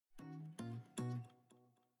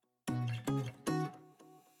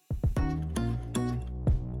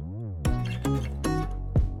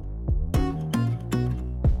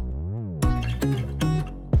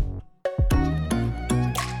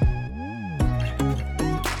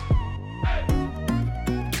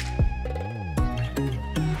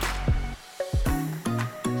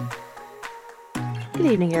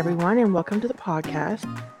Good evening, everyone, and welcome to the podcast.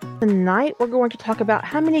 Tonight, we're going to talk about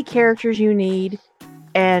how many characters you need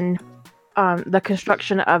and the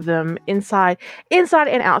construction of them inside and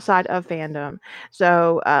outside of fandom.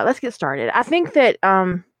 So let's get started. I think that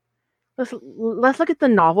let's look at the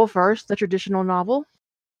novel first, the traditional novel.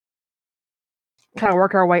 Kind of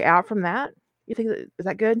work our way out from that. You think is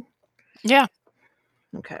that good? Yeah.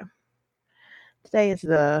 Okay. Today is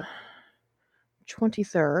the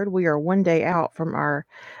 23rd. We are one day out from our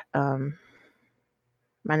my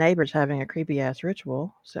neighbor's having a creepy ass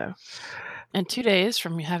ritual. So, and 2 days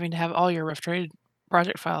from having to have all your Rough Trade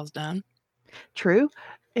project files done. True,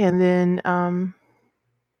 and then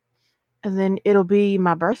it'll be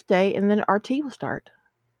my birthday, and then RT will start.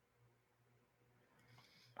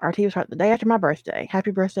 RT will start the day after my birthday.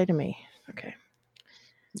 Happy birthday to me. Okay.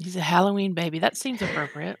 He's a Halloween baby. That seems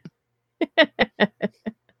appropriate.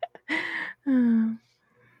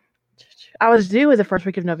 I was due the first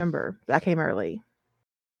week of November, but I came early.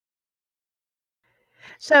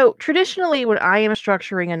 So traditionally, when I am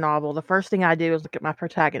structuring a novel, the first thing I do is look at my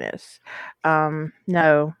protagonists.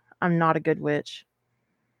 No, I'm not a good witch.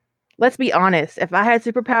 Let's be honest. If I had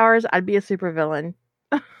superpowers, I'd be a supervillain.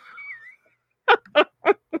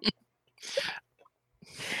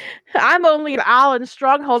 I'm only an island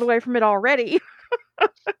stronghold away from it already.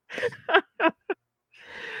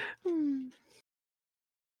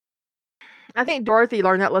 I think Dorothy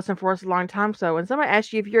learned that lesson for us a long time. So when someone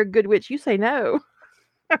asks you if you're a good witch, you say no.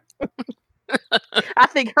 I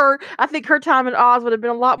think her time in Oz would have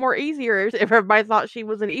been a lot more easier if everybody thought she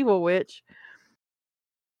was an evil witch.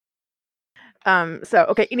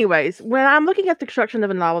 Okay, anyways, when I'm looking at the construction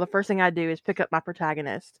of a novel, the first thing I do is pick up my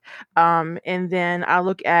protagonist. And then I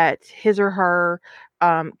look at his or her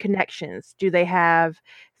connections. Do they have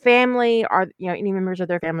family? Are any members of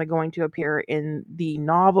their family going to appear in the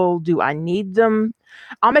novel? Do I need them?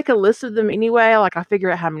 I'll make a list of them anyway. Like I figure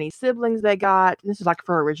out how many siblings they got. This is like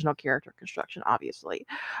for original character construction, obviously.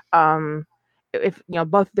 If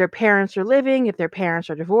both their parents are living, if their parents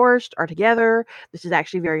are divorced or together, this is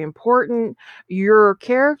actually very important. Your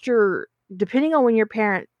character, depending on when your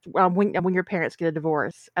parents get a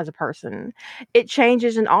divorce as a person, it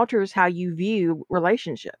changes and alters how you view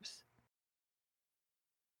relationships.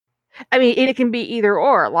 I mean, it can be either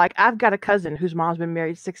or. Like I've got a cousin whose mom's been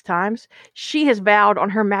married 6 times. She has vowed on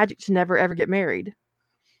her magic to never ever get married.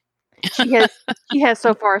 She has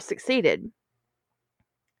so far succeeded.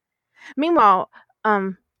 Meanwhile,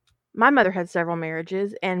 my mother had several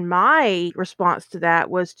marriages, and my response to that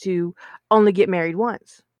was to only get married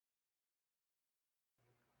once.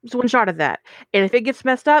 It's one shot at that. And if it gets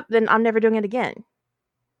messed up, then I'm never doing it again.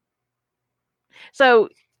 So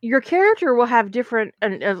your character will have different,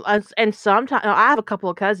 and sometimes I have a couple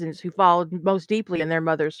of cousins who followed most deeply in their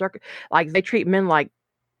mother's circle. Like they treat men like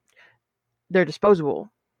they're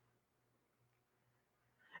disposable.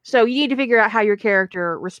 So you need to figure out how your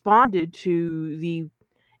character responded to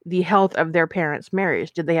the health of their parents'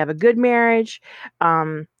 marriage. Did they have a good marriage?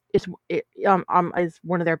 Is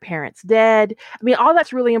one of their parents dead? I mean, all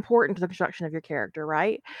that's really important to the construction of your character,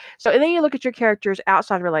 right? So, and then you look at your characters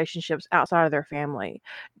outside relationships, outside of their family.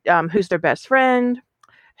 Who's their best friend?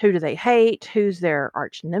 Who do they hate? Who's their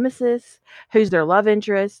arch nemesis? Who's their love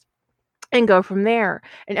interest? And go from there.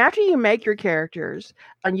 And after you make your characters,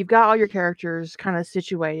 and you've got all your characters kind of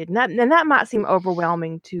situated, and that might seem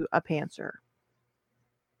overwhelming to a pantser.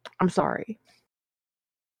 I'm sorry.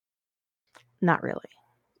 Not really.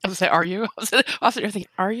 I was going to say, are you? I was thinking,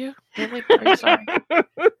 are you? Really? Are you sorry?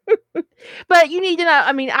 But you need to know,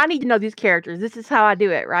 I mean, I need to know these characters. This is how I do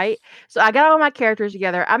it, right? So I got all my characters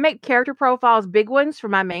together. I make character profiles, big ones for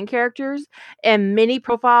my main characters, and mini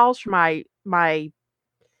profiles for my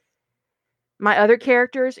other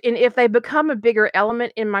characters. And if they become a bigger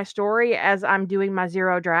element in my story as I'm doing my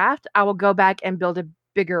zero draft, I will go back and build a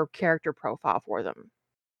bigger character profile for them.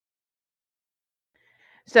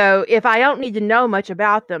 So if I don't need to know much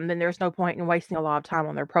about them, then there's no point in wasting a lot of time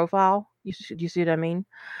on their profile. You see what I mean?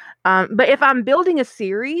 But if I'm building a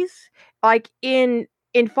series, like in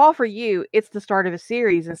Fall for You, it's the start of a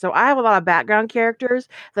series, and so I have a lot of background characters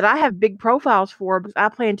that I have big profiles for because I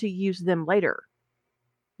plan to use them later.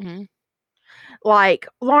 Mm-hmm. Like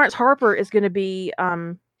Lawrence Harper is going to be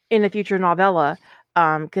in a future novella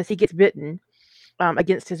because he gets bitten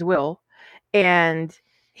against his will, and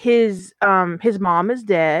his mom is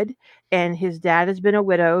dead, and his dad has been a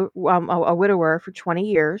widower for 20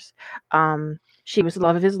 years. She was the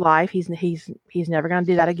love of his life. He's never going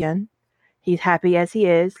to do that again. He's happy as he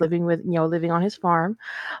is, living on his farm.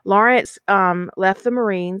 Lawrence left the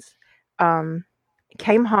Marines,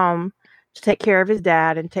 came home to take care of his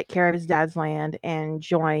dad and take care of his dad's land, and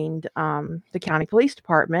joined the county police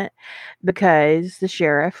department because the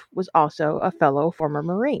sheriff was also a fellow former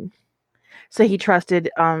Marine. So he trusted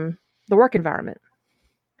the work environment.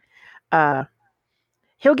 Uh,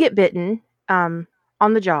 he'll get bitten on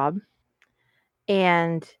the job,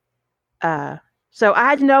 and uh, so I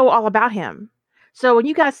had to know all about him. So when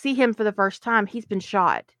you guys see him for the first time, he's been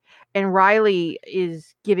shot, and Riley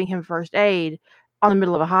is giving him first aid on the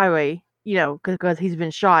middle of a highway, because he's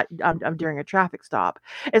been shot during a traffic stop.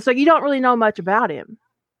 And so you don't really know much about him,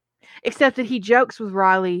 except that he jokes with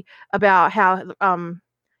Riley about how,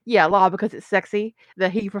 yeah, Law because it's sexy,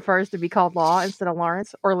 that he prefers to be called Law instead of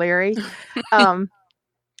Lawrence or Larry. Um,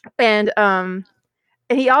 and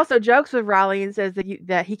he also jokes with Riley and says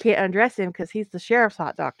that he can't undress him because he's the sheriff's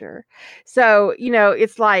hot doctor. So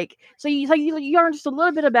it's like, you learn just a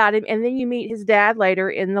little bit about him, and then you meet his dad later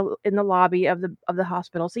in the lobby of the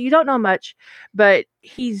hospital. So you don't know much, but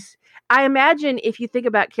he's. I imagine if you think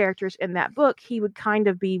about characters in that book, he would kind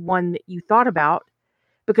of be one that you thought about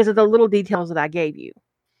because of the little details that I gave you.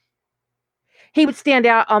 He would stand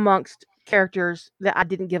out amongst characters that I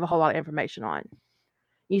didn't give a whole lot of information on.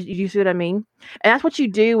 You see what I mean? And that's what you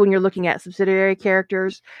do when you're looking at subsidiary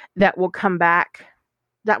characters that will come back.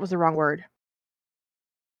 That was the wrong word.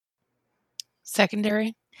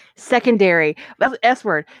 Secondary? Secondary. That's the S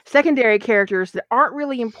word. Secondary characters that aren't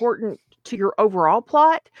really important to your overall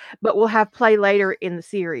plot, but will have play later in the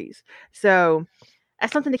series. So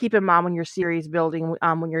that's something to keep in mind when you're series building,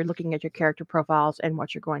 when you're looking at your character profiles and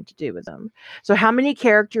what you're going to do with them. So how many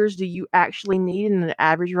characters do you actually need in an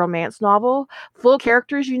average romance novel? Full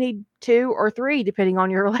characters, you need 2 or 3, depending on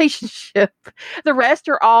your relationship. The rest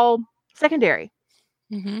are all secondary.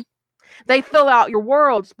 Mm-hmm. They fill out your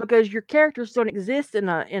worlds because your characters don't exist in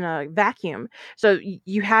a vacuum. So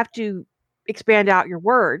you have to expand out your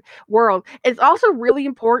world. It's also really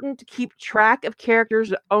important to keep track of characters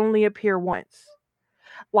that only appear once.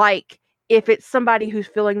 Like if it's somebody who's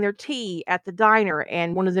filling their tea at the diner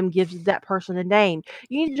and one of them gives that person a name,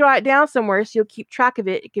 you need to write it down somewhere so you'll keep track of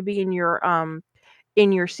it. It could be in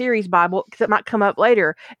your series Bible because it might come up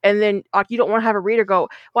later. And then like you don't want to have a reader go,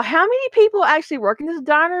 well, how many people actually work in this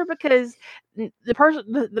diner? Because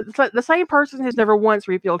the same person has never once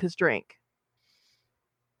refilled his drink.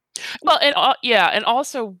 Well, and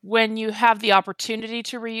also when you have the opportunity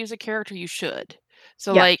to reuse a character, you should.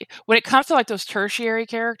 So like when it comes to like those tertiary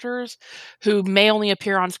characters who may only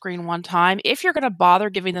appear on screen one time, if you're going to bother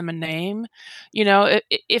giving them a name,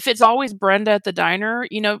 if it's always Brenda at the diner,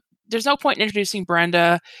 there's no point in introducing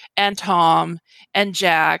Brenda and Tom and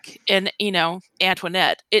Jack and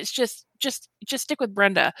Antoinette. It's just stick with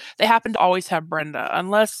Brenda. They happen to always have Brenda,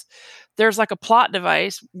 unless there's like a plot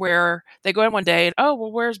device where they go in one day and, oh,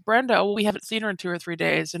 well, where's Brenda? Oh, well, we haven't seen her in 2 or 3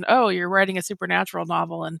 days. And, oh, you're writing a supernatural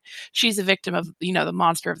novel and she's a victim of, the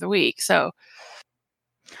monster of the week. So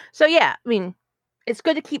yeah, I mean, it's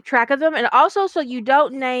good to keep track of them. And also so you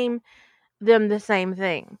don't name them the same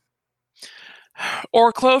thing.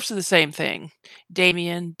 Or close to the same thing.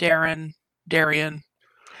 Damien, Darren, Darian.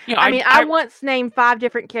 I once named 5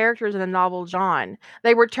 different characters in the novel John.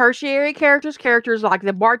 They were tertiary characters like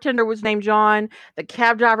the bartender was named John, the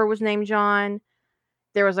cab driver was named John,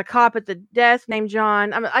 there was a cop at the desk named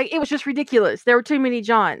John. It was just ridiculous. There were too many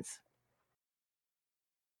Johns.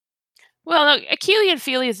 Well, no, Achille and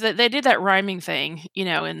Phileas, they did that rhyming thing,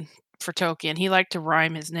 for Tolkien. He liked to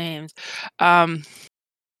rhyme his names.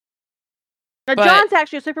 Now, John's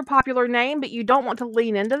actually a super popular name, but you don't want to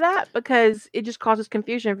lean into that because it just causes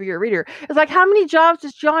confusion for your reader. It's like, how many jobs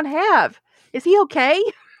does John have? Is he okay?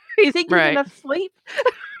 Is he getting enough sleep?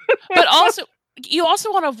 But also, you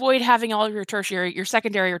also want to avoid having all of your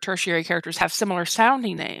secondary or tertiary characters have similar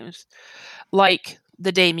sounding names, like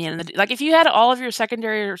the Damien. Like if you had all of your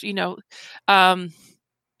secondary,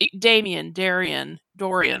 Damien, Darian,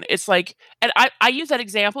 Dorian. It's like, and I use that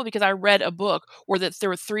example because I read a book where there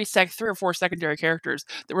were 3 or 4 secondary characters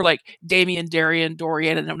that were like Damien, Darian,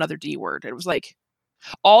 Dorian, and another D word. It was like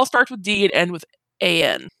all starts with D and end with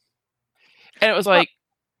AN. And it was like,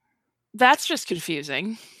 that's just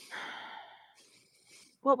confusing.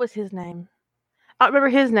 What was his name? I don't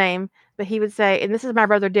remember his name, but he would say, and this is my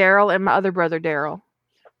brother Daryl and my other brother Daryl.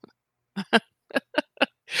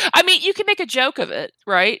 I mean, you can make a joke of it,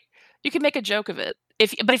 right? You can make a joke of it.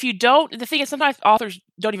 But if you don't, the thing is sometimes authors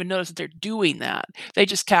don't even notice that they're doing that. They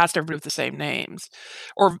just cast everybody with the same names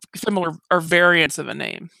or similar or variants of a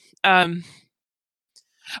name.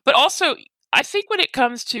 But also, I think when it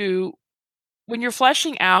comes to when you're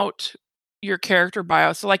fleshing out your character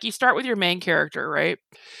bio, so like you start with your main character, right?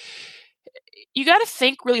 you got to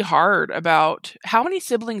think really hard about how many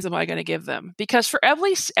siblings am I going to give them? Because for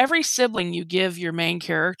every sibling you give your main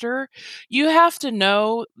character, you have to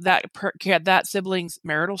know that sibling's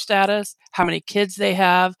marital status, how many kids they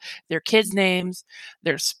have, their kids' names,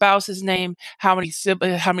 their spouse's name, how many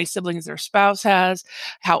siblings their spouse has,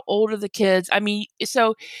 how old are the kids. I mean,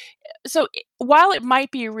 so while it might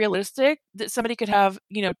be realistic that somebody could have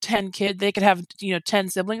 10 kids, they could have 10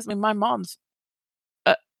 siblings. I mean, my mom's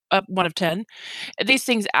one of 10. These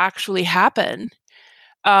things actually happen.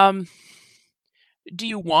 Do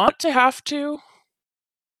you want to have to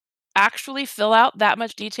actually fill out that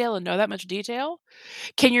much detail and know that much detail?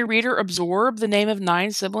 Can your reader absorb the name of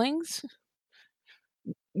 9 siblings?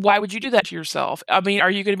 Why would you do that to yourself? I mean,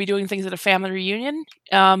 are you going to be doing things at a family reunion?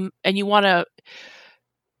 And you want to.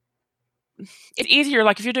 It's easier,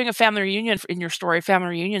 like if you're doing a family reunion in your story, family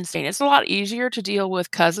reunion scene, it's a lot easier to deal with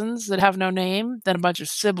cousins that have no name than a bunch of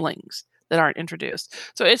siblings that aren't introduced.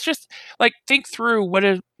 So it's just like, think through what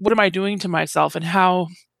am I doing to myself, and how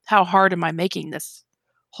hard am I making this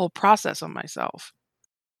whole process on myself?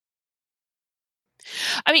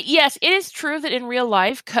 I mean, yes, it is true that in real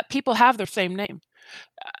life people have their same name.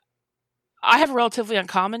 I have a relatively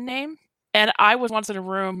uncommon name, and I was once in a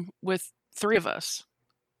room with 3 of us.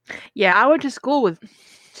 Yeah, I went to school with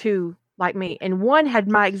 2 like me, and 1 had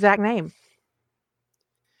my exact name.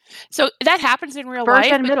 So that happens in real First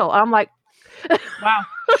life. and middle. I'm like, wow.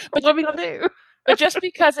 But what are we gonna do? But just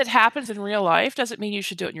because it happens in real life doesn't mean you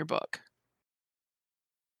should do it in your book.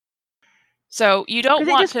 So you don't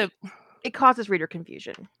want to. It causes reader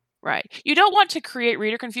confusion. Right. You don't want to create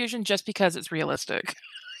reader confusion just because it's realistic.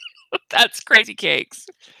 That's crazy cakes.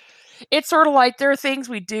 It's sort of like there are things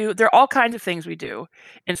we do. There are all kinds of things we do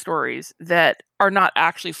in stories that are not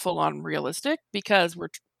actually full on realistic because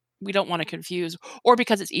we don't want to confuse, or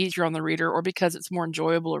because it's easier on the reader, or because it's more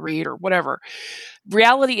enjoyable to read, or whatever.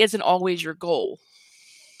 Reality isn't always your goal.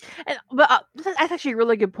 But that's actually a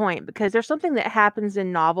really good point, because there's something that happens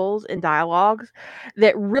in novels and dialogues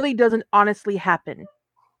that really doesn't honestly happen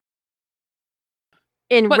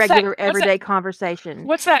in regular everyday conversation.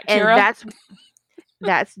 What's that, Kira? And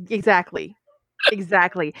that's exactly.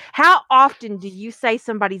 How often do you say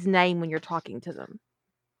somebody's name when you're talking to them?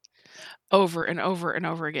 Over and over and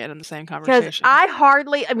over again in the same conversation. Because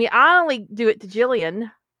I only do it to Jillian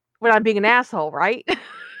when I'm being an asshole, right?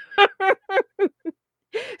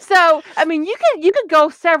 So, I mean, you could go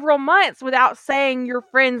several months without saying your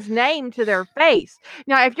friend's name to their face.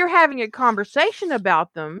 Now, if you're having a conversation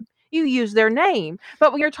about them, you use their name,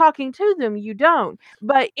 but when you're talking to them, you don't.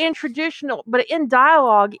 But in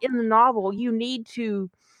dialogue in the novel, you need to.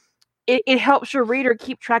 It helps your reader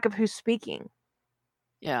keep track of who's speaking.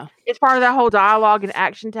 Yeah, it's part of that whole dialogue and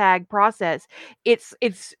action tag process. It's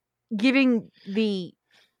giving the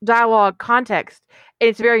dialogue context, and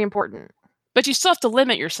it's very important. But you still have to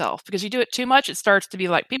limit yourself, because you do it too much, it starts to be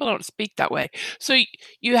like, people don't speak that way. So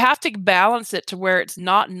you have to balance it to where it's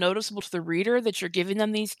not noticeable to the reader that you're giving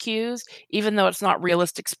them these cues, even though it's not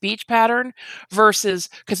realistic speech pattern, versus,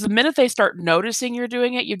 because the minute they start noticing you're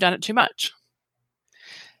doing it, you've done it too much.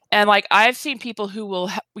 And like, I've seen people who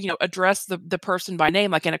will address the person by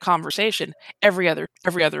name, like in a conversation, every other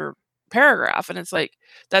paragraph, and it's like,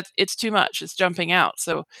 it's too much, it's jumping out.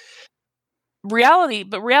 So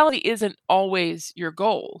reality isn't always your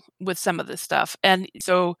goal with some of this stuff. And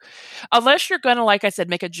so unless you're gonna, like I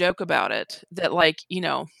said, make a joke about it, that like,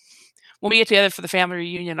 when we get together for the family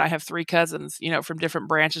reunion, I have 3 cousins, from different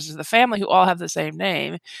branches of the family who all have the same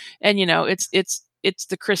name, and it's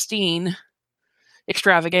the Christine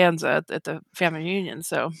extravaganza at the family reunion.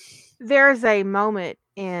 So there's a moment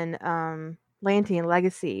in Lantean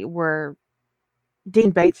Legacy where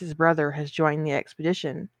Dean Bates's brother has joined the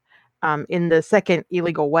expedition in the second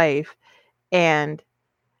illegal wave, and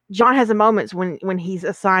John has a moments when he's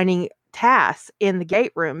assigning tasks in the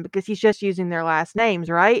gate room, because he's just using their last names,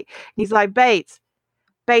 right? He's like, Bates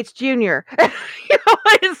Jr.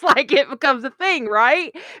 It's like it becomes a thing,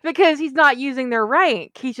 right? Because he's not using their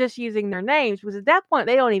rank, he's just using their names, because at that point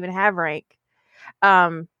they don't even have rank,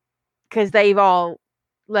 because they've all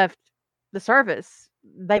left the service.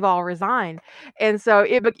 They've all resigned. And so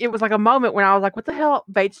it was like a moment when I was like, what the hell,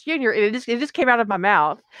 Bates Jr.? And it just came out of my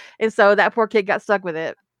mouth. And so that poor kid got stuck with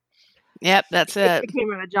it. Yep, that's it. It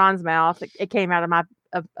came out of John's mouth. It came out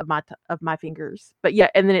of my fingers. But yeah,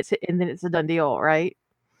 and then it's a done deal, right?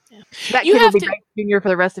 Yeah. That kid will be Bates Jr. for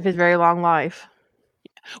the rest of his very long life.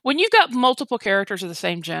 When you've got multiple characters of the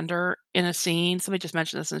same gender in a scene, somebody just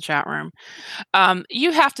mentioned this in the chat room,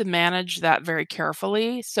 you have to manage that very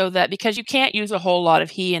carefully so that because you can't use a whole lot of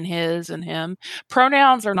he and his and him.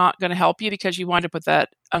 Pronouns are not going to help you because you wind up with that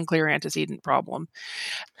unclear antecedent problem.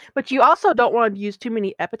 But you also don't want to use too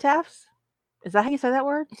many epitaphs. Is that how you say that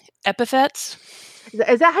word? Epithets?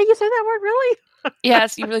 Is that how you say that word, really?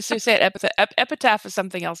 Yes, you really do say it. Epitaph is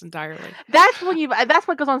something else entirely. That's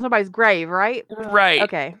what goes on somebody's grave, right? Right.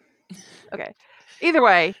 Okay. Either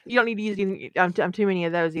way, you don't need to use too many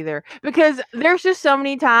of those either, because there's just so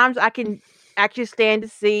many times I can actually stand to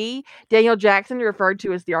see Daniel Jackson referred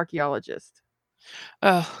to as the archaeologist.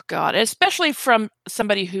 Oh God, especially from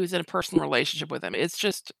somebody who's in a personal relationship with him. It's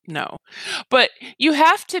just no. But you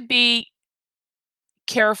have to be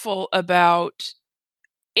careful about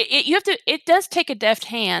it does take a deft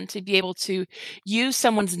hand to be able to use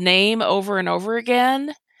someone's name over and over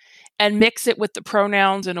again and mix it with the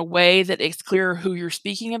pronouns in a way that it's clear who you're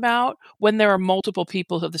speaking about when there are multiple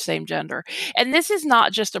people of the same gender. And this is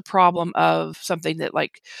not just a problem of something that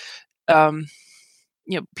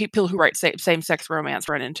people who write same-sex romance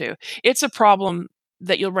run into. It's a problem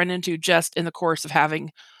that you'll run into just in the course of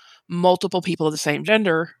having multiple people of the same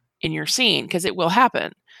gender in your scene, because it will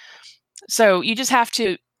happen. So you just have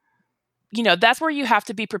to, that's where you have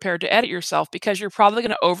to be prepared to edit yourself, because you're probably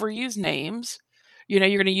going to overuse names. You're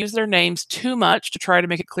going to use their names too much to try to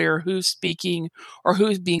make it clear who's speaking or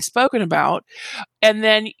who's being spoken about. And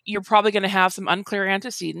then you're probably going to have some unclear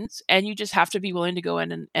antecedents, and you just have to be willing to go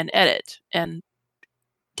in and edit and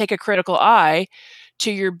take a critical eye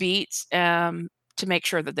to your beats to make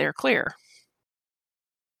sure that they're clear.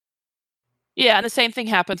 Yeah, and the same thing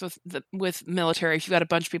happens with military. If you've got a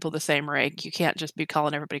bunch of people the same rank, you can't just be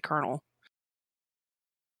calling everybody colonel.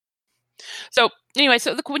 So anyway,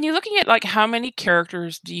 when you're looking at like how many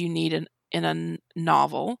characters do you need in a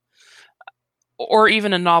novel, or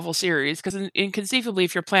even a novel series, because inconceivably,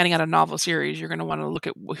 if you're planning out a novel series, you're going to want to look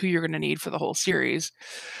at who you're going to need for the whole series.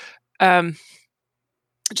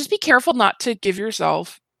 Just be careful not to give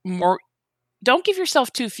yourself more. Don't give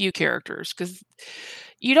yourself too few characters, because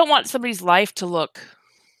you don't want somebody's life to look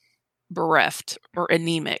bereft or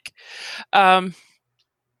anemic. But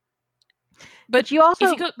you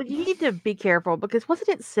need to be careful, because wasn't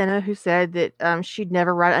it Senna who said that she'd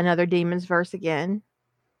never write another Demon's Verse again?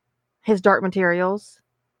 His Dark Materials.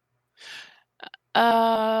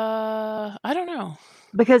 I don't know.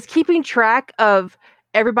 Because keeping track of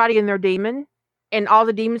everybody and their demon, and all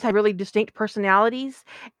the demons had really distinct personalities,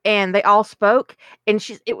 and they all spoke, and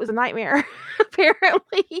it was a nightmare,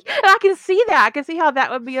 apparently. And I can see that. I can see how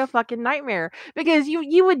that would be a fucking nightmare, because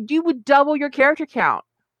you would double your character count.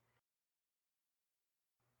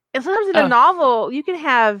 And sometimes in a novel, you can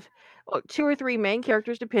have 2 or 3 main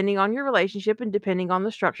characters depending on your relationship and depending on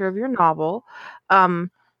the structure of your novel. And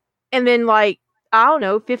then, like, I don't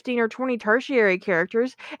know, 15 or 20 tertiary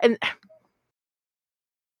characters. And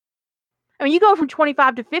I mean, you go from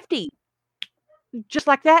 25 to 50 just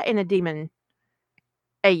like that in a Demon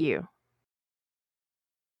AU.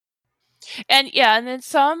 And yeah, and then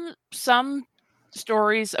some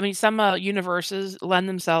stories, I mean, some universes lend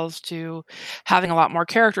themselves to having a lot more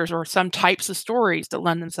characters, or some types of stories that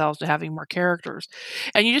lend themselves to having more characters.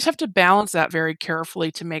 And you just have to balance that very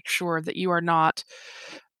carefully to make sure that you are not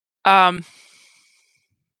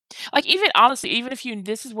like, even honestly, even if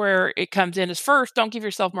this is where it comes in, is first, don't give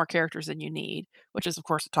yourself more characters than you need, which is of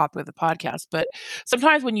course the topic of the podcast. But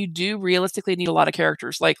sometimes when you do realistically need a lot of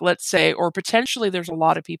characters, like let's say, or potentially there's a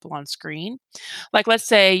lot of people on screen, like let's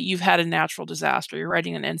say you've had a natural disaster, you're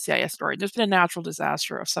writing an NCIS story, there's been a natural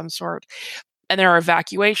disaster of some sort, and there are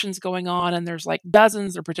evacuations going on, and there's like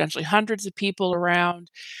dozens or potentially hundreds of people around.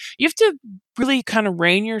 You have to really kind of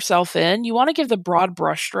rein yourself in. You want to give the broad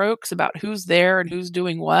brushstrokes about who's there and who's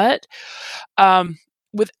doing what,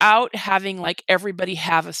 without having like everybody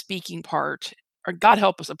have a speaking part, or God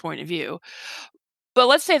help us, a point of view. But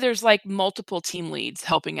let's say there's like multiple team leads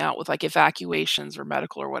helping out with like evacuations or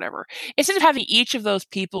medical or whatever. Instead of having each of those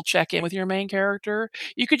people check in with your main character,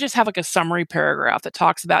 you could just have like a summary paragraph that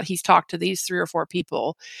talks about he's talked to these 3 or 4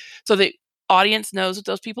 people, so the audience knows that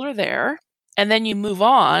those people are there. And then you move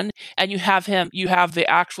on and you have the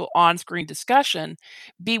actual on-screen discussion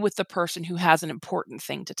be with the person who has an important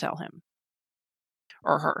thing to tell him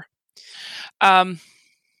or her.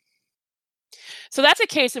 So that's a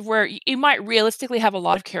case of where you might realistically have a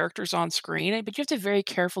lot of characters on screen, but you have to very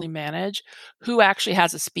carefully manage who actually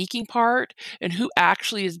has a speaking part and who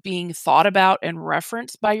actually is being thought about and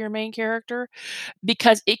referenced by your main character,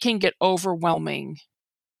 because it can get overwhelming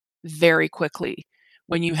very quickly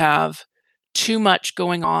when you have too much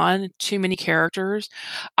going on, too many characters.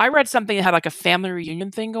 I read something that had like a family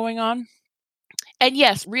reunion thing going on. And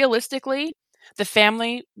yes, realistically, the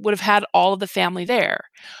family would have had all of the family there.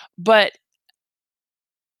 But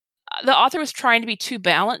the author was trying to be too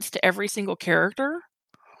balanced to every single character.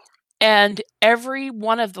 And every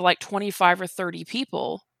one of the like 25 or 30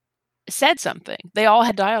 people said something. They all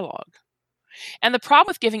had dialogue. And the problem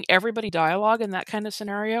with giving everybody dialogue in that kind of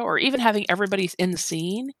scenario, or even having everybody in the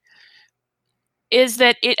scene, is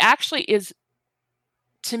that it actually is,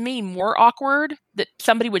 to me, more awkward that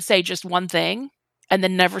somebody would say just one thing and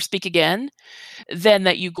then never speak again than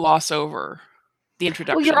that you gloss over the Well,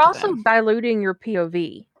 introduction you're to also them. diluting your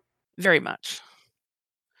POV. Very much.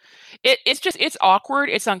 It's awkward,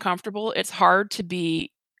 it's uncomfortable, it's hard to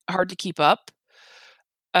keep up.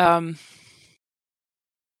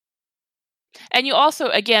 And you also,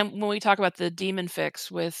 again, when we talk about the demon fix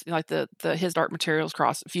with like the His Dark Materials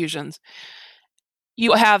cross fusions,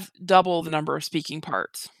 you have double the number of speaking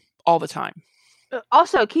parts all the time.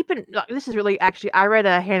 Also, this is really actually, I read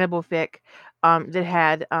a Hannibal fic that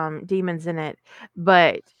had demons in it,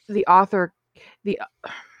 but the author,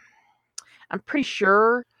 I'm pretty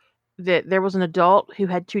sure that there was an adult who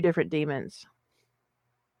had 2 different demons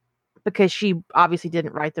because she obviously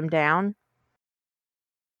didn't write them down.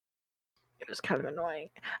 It was kind of annoying.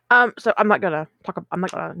 So I'm not gonna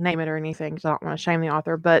name it or anything because I don't want to shame the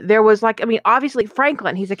author. But there was like, I mean, obviously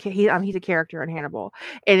Franklin, he's a character in Hannibal,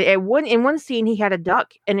 and in one scene he had a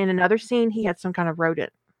duck, and in another scene he had some kind of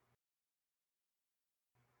rodent.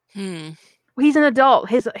 He's an adult.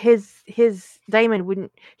 His demon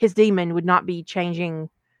would not be changing.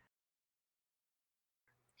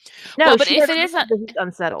 No, well, but if it isn't, he's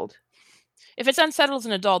unsettled. If it's unsettled as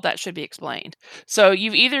an adult, that should be explained. So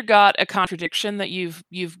you've either got a contradiction that you've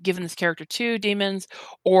given this character 2 demons,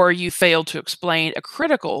 or you failed to explain a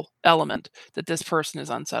critical element that this person is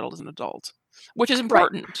unsettled as an adult, which is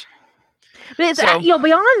important. Right. But it's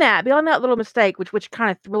beyond that little mistake, which kind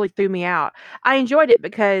of really threw me out. I enjoyed it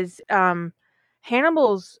because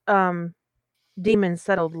Hannibal's demon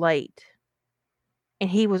settled late, and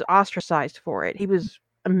he was ostracized for it. He was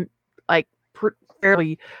like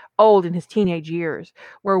fairly old in his teenage years,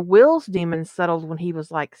 where Will's demon settled when he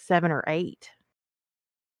was like 7 or 8.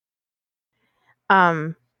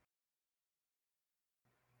 And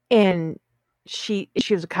she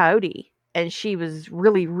was a coyote, and she was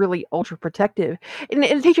really, really ultra protective. And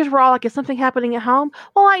the teachers were all like, "Is something happening at home?"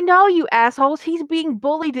 Well, I know, you assholes. He's being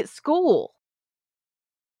bullied at school.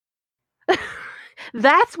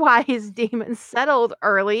 That's why his demon settled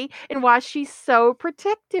early and why she's so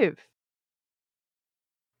protective.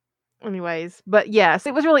 Anyways, but yes,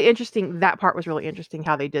 it was really interesting. That part was really interesting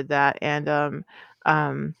how they did that, and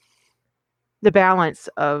the balance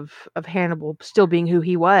of Hannibal still being who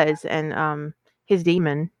he was, and his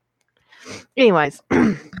demon. Anyways,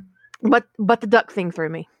 but the duck thing threw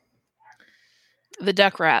me. The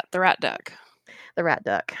rat duck.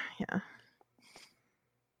 Yeah.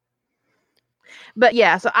 But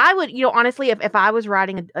yeah, so I would, honestly, if I was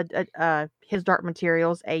writing a His Dark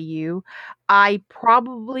Materials AU, I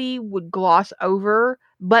probably would gloss over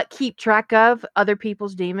but keep track of other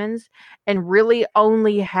people's demons, and really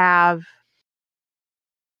only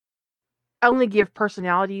give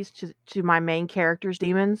personalities to my main character's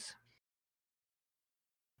demons.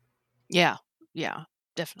 Yeah,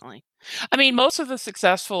 definitely. I mean, most of the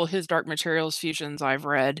successful His Dark Materials fusions I've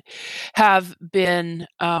read have been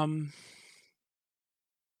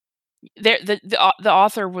the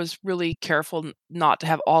author was really careful not to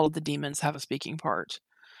have all of the demons have a speaking part.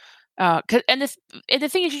 And the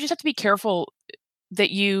thing is, you just have to be careful that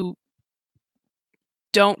you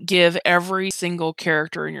don't give every single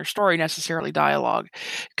character in your story necessarily dialogue,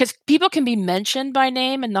 because people can be mentioned by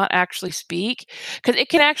name and not actually speak. Because it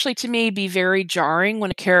can actually, to me, be very jarring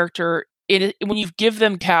when a character, when you give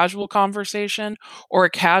them casual conversation or a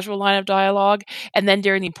casual line of dialogue, and then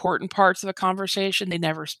during the important parts of a conversation, they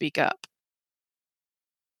never speak up.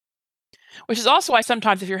 Which is also why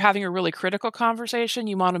sometimes if you're having a really critical conversation,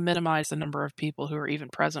 you want to minimize the number of people who are even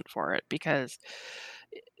present for it, because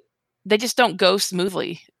they just don't go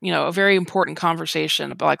smoothly. A very important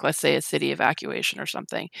conversation about, like, let's say a city evacuation or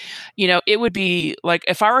something. It would be like,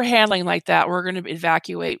 if I were handling like that, we're going to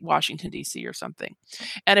evacuate Washington, D.C. or something.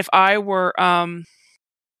 And if I were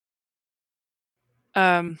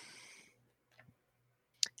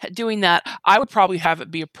doing that, I would probably have it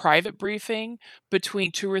be a private briefing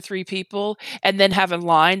between 2 or 3 people, and then have a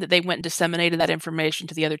line that they went and disseminated that information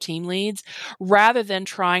to the other team leads, rather than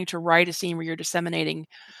trying to write a scene where you're disseminating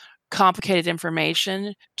complicated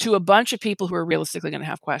information to a bunch of people who are realistically going to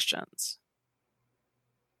have questions.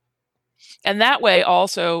 And that way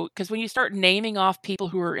also, because when you start naming off people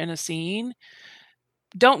who are in a scene,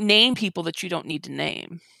 don't name people that you don't need to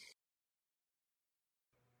name.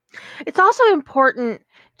 It's also important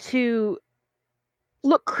to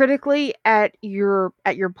look critically at your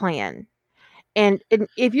plan. And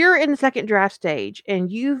if you're in the second draft stage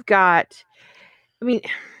and you've got, I mean,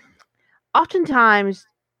 oftentimes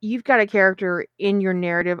you've got a character in your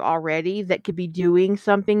narrative already that could be doing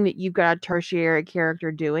something that you've got a tertiary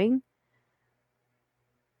character doing,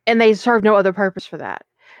 and they serve no other purpose for that.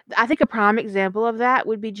 I think a prime example of that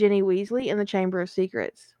would be Ginny Weasley in the Chamber of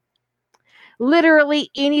Secrets. Literally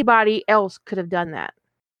anybody else could have done that.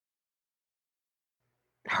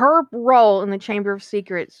 Her role in the Chamber of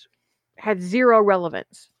Secrets had zero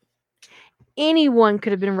relevance. Anyone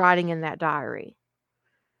could have been writing in that diary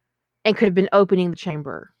and could have been opening the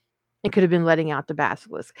chamber and could have been letting out the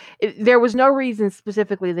basilisk. There was no reason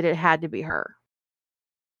specifically that it had to be her.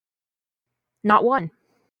 Not one.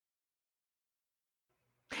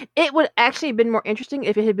 It would actually have been more interesting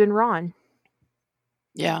if it had been Ron.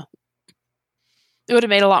 Yeah. It would have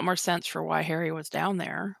made a lot more sense for why Harry was down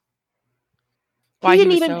there. Why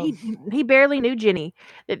he barely knew Ginny.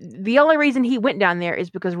 The only reason he went down there is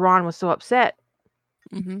because Ron was so upset.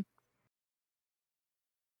 Mm-hmm.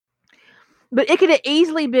 But it could have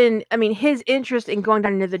easily been, I mean, his interest in going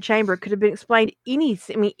down into the chamber could have been explained in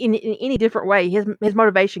any different way. His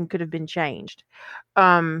motivation could have been changed.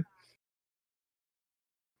 Could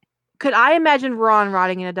I imagine Ron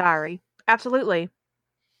writing in a diary? Absolutely.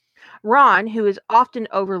 Ron, who is often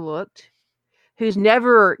overlooked, who's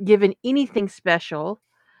never given anything special,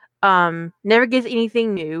 never gets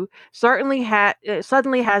anything new, suddenly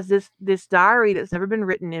has this diary that's never been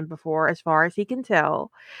written in before, as far as he can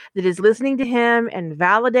tell, that is listening to him and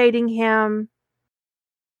validating him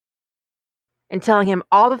and telling him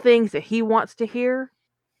all the things that he wants to hear.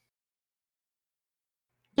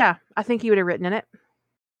 Yeah, I think he would have written in it.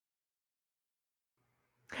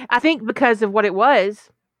 I think because of what it was,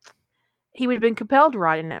 he would have been compelled to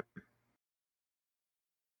write in it.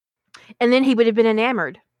 And then he would have been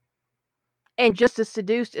enamored and just as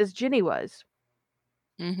seduced as Ginny was.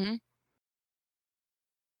 Mm-hmm.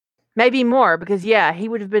 Maybe more, because yeah, he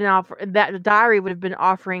would have been that diary would have been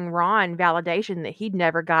offering Ron validation that he'd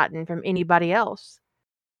never gotten from anybody else.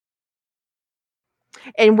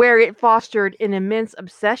 And where it fostered an immense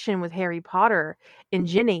obsession with Harry Potter in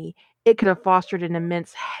Ginny, it could have fostered an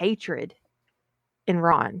immense hatred in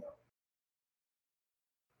Ron.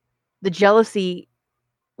 The jealousy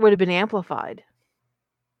would have been amplified.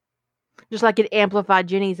 Just like it amplified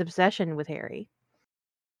Ginny's obsession with Harry.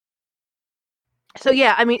 So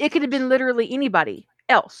yeah, I mean, it could have been literally anybody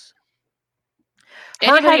else.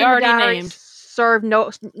 Anybody already named served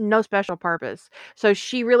no special purpose. So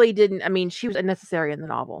she really didn't. I mean, she was unnecessary in the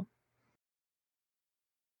novel.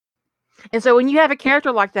 And so when you have a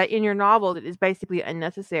character like that in your novel that is basically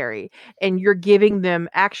unnecessary, and you're giving them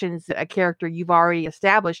actions that a character you've already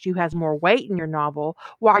established who has more weight in your novel,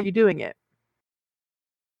 why are you doing it?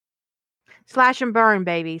 Slash and burn,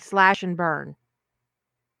 baby. Slash and burn.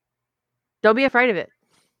 Don't be afraid of it,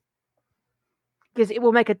 because it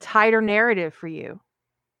will make a tighter narrative for you.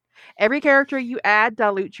 Every character you add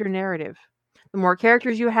dilutes your narrative. The more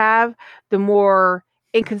characters you have, the more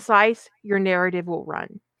inconcise your narrative will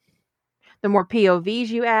run. The more POVs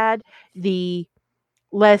you add, the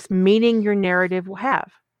less meaning your narrative will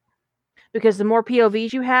have. Because the more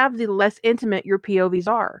POVs you have, the less intimate your POVs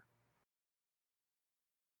are.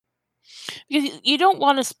 You don't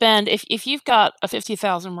want to spend, if you've got a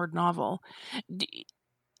 50,000 word novel,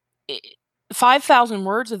 5,000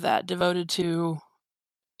 words of that devoted to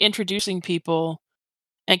introducing people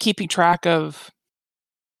and keeping track of,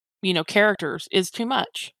 characters is too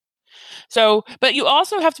much. So, but you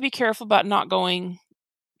also have to be careful about not going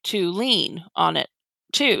too lean on it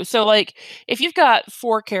too. So like if you've got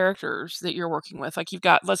 4 characters that you're working with, like you've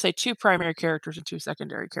got, let's say, 2 primary characters and 2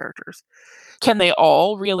 secondary characters, can they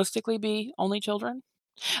all realistically be only children?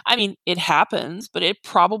 I mean, it happens, but it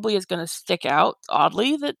probably is going to stick out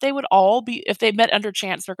oddly that they would all be, if they met under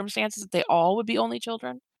chance circumstances, that they all would be only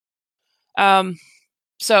children.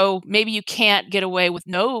 So maybe you can't get away with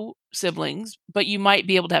no siblings, but you might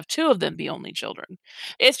be able to have 2 of them be only children.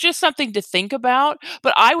 It's just something to think about,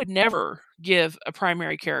 but I would never give a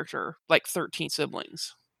primary character like 13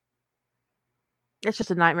 siblings. It's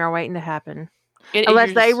just a nightmare waiting to happen. It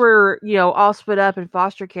Unless they just were, all split up in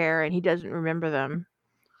foster care and he doesn't remember them.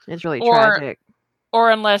 It's really tragic.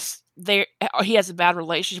 Or unless he has a bad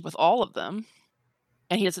relationship with all of them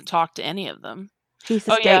and he doesn't talk to any of them. He's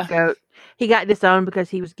the scapegoat. He got disowned because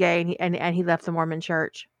he was gay and he left the Mormon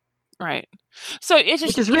church. Right. So it's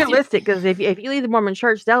just which is realistic because if you leave the Mormon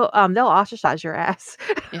Church, they'll ostracize your ass.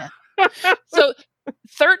 Yeah. So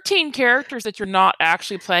 13 characters that you're not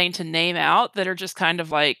actually planning to name out that are just kind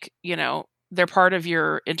of like, they're part of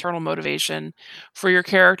your internal motivation for your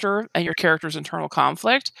character and your character's internal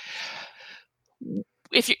conflict.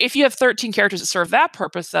 If you have 13 characters that serve that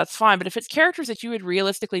purpose, that's fine. But if it's characters that you would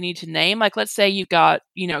realistically need to name, like let's say you've got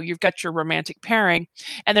your romantic pairing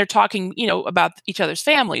and they're talking, about each other's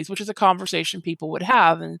families, which is a conversation people would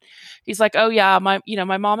have. And he's like, "Oh yeah, my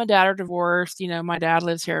mom and dad are divorced, my dad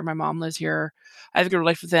lives here, my mom lives here. I have a good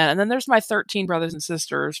relationship with them. And then there's my 13 brothers and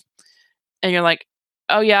sisters." And you're like,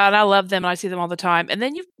 "Oh yeah, and I love them and I see them all the time." And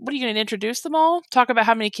then what are you going to introduce them all? Talk about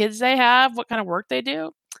how many kids they have, what kind of work they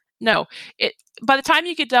do? No. It By the time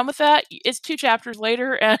you get done with that, it's 2 chapters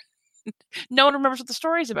later and no one remembers what the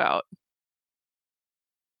story's about.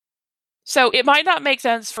 So it might not make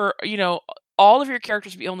sense for, all of your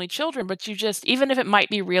characters to be only children, but you just even if it might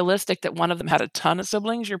be realistic that one of them had a ton of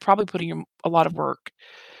siblings, you're probably putting in a lot of work,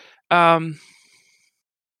 um,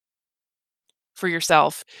 for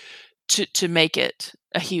yourself to make it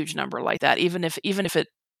a huge number like that, even if it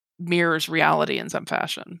mirrors reality in some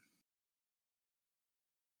fashion.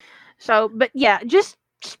 So, but yeah, just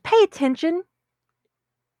pay attention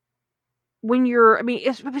when you're. I mean,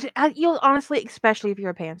 you'll honestly, especially if you're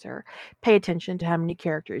a pantser, pay attention to how many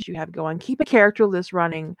characters you have going. Keep a character list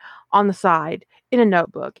running on the side in a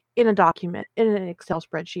notebook, in a document, in an Excel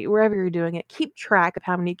spreadsheet, wherever you're doing it. Keep track of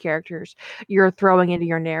how many characters you're throwing into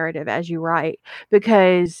your narrative as you write,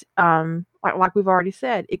 because, like we've already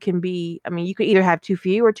said, it can be. I mean, you could either have too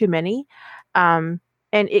few or too many. Um,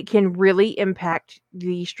 and it can really impact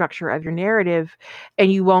the structure of your narrative,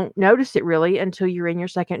 and you won't notice it really until you're in your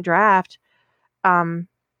second draft. um,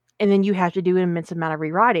 and then you have to do an immense amount of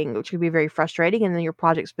rewriting, which can be very frustrating. And then your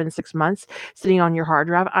project spends 6 months sitting on your hard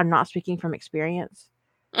drive. I'm not speaking from experience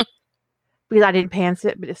because I didn't pants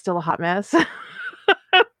it, but it's still a hot mess.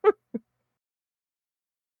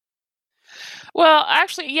 Well,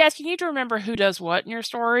 actually, yes, you need to remember who does what in your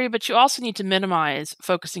story, but you also need to minimize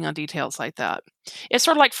focusing on details like that. It's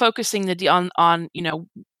sort of like focusing on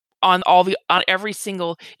every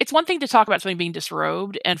single. It's one thing to talk about something being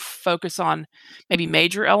disrobed and focus on maybe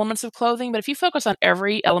major elements of clothing, but if you focus on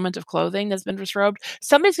every element of clothing that's been disrobed,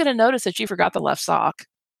 somebody's going to notice that you forgot the left sock.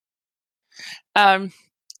 Um,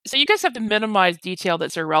 so you guys have to minimize detail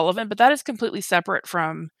that's irrelevant, but that is completely separate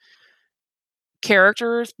from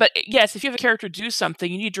characters. But yes, if you have a character do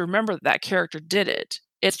something, you need to remember that that character did it.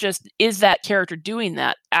 It's just, is that character doing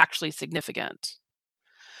that actually significant?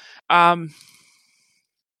 Um,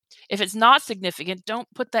 if it's not significant, don't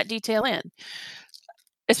put that detail in,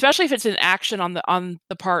 especially if it's an action on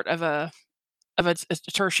the part of a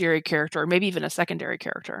tertiary character or maybe even a secondary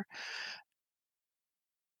character.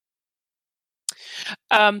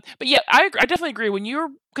 But yeah, I definitely agree when you're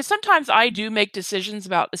because sometimes I do make decisions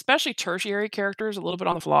about especially tertiary characters a little bit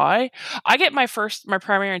on the fly. I get my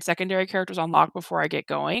primary and secondary characters unlocked before I get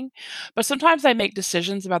going, but sometimes I make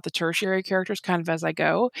decisions about the tertiary characters kind of as I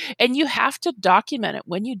go, and you have to document it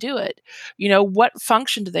when you do it. What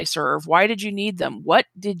function do they serve? Why did you need them? What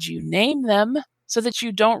did you name them so that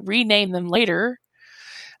you don't rename them later?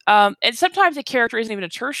 And sometimes a character isn't even a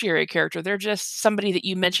tertiary character. They're just somebody that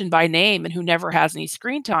you mention by name and who never has any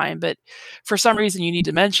screen time, but for some reason you need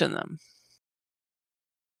to mention them.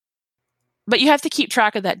 But you have to keep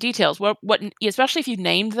track of that details. Especially if you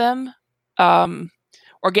named them, um,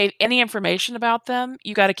 or gave any information about them,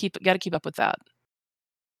 you got to keep up with that.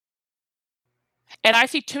 And I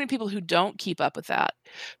see too many people who don't keep up with that,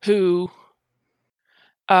 who,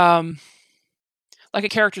 um, like a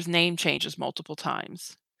character's name changes multiple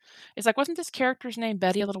times. It's like, wasn't this character's name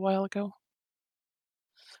Betty a little while ago?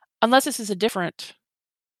 Unless this is a different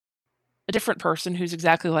person who's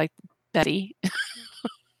exactly like Betty,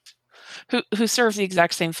 who serves the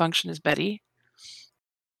exact same function as Betty.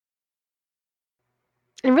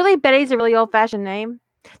 And really, Betty's a really old fashioned name.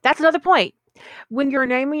 That's another point. When you're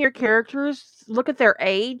naming your characters, look at their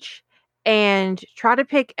age and try to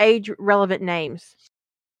pick age relevant names.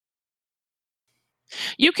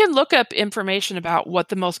 You can look up information about what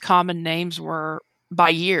the most common names were by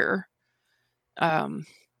year, um,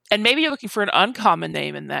 and maybe you're looking for an uncommon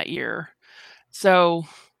name in that year. So,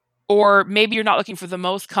 or maybe you're not looking for the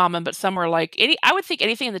most common, but somewhere like I would think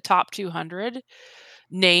anything in the top 200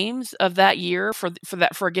 names of that year for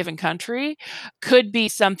a given country could be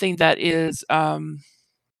something that is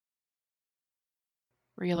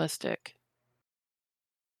realistic.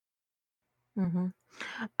 Hmm.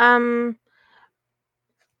 Um,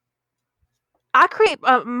 I create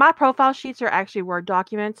my profile sheets are actually Word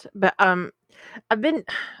documents, but I've been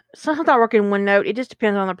sometimes I work in OneNote. It just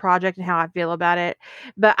depends on the project and how I feel about it.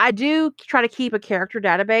 But I do try to keep a character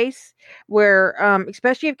database where,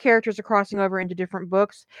 especially if characters are crossing over into different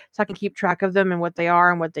books, so I can keep track of them and what they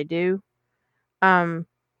are and what they do. Um,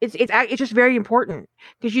 it's just very important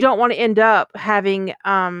because you don't want to end up having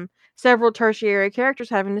several tertiary characters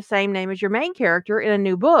having the same name as your main character in a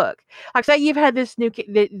new book. Like, say you've had this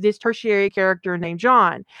tertiary character named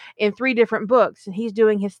John in three different books, and he's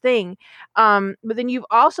doing his thing. But then you've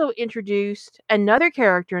also introduced another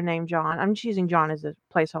character named John. I'm just using John as a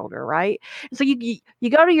placeholder, right? So you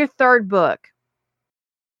go to your third book.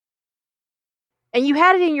 And you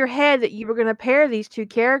had it in your head that you were going to pair these two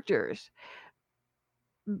characters,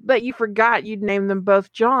 but you forgot you'd named them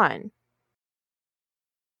both John.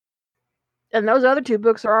 And those other two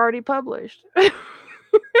books are already published.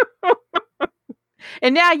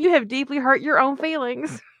 And now you have deeply hurt your own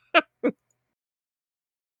feelings. But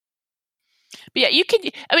yeah,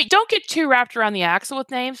 don't get too wrapped around the axle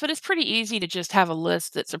with names, but it's pretty easy to just have a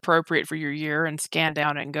list that's appropriate for your year and scan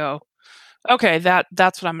down and go, okay,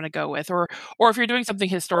 that's what I'm going to go with. Or if you're doing something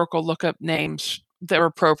historical, look up names that are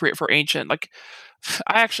appropriate for ancient. Like,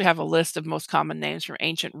 I actually have a list of most common names from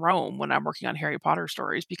ancient Rome when I'm working on Harry Potter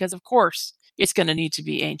stories, because of course it's going to need to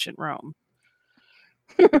be ancient Rome.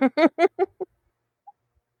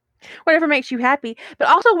 Whatever makes you happy, but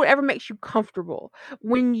also whatever makes you comfortable.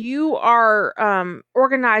 When you are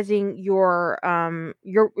organizing your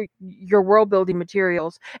world building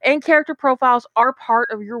materials, and character profiles are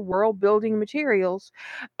part of your world building materials,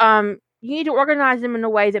 you need to organize them in a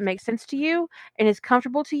way that makes sense to you and is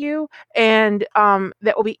comfortable to you, and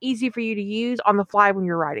that will be easy for you to use on the fly when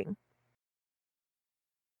you're writing.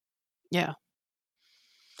 Yeah.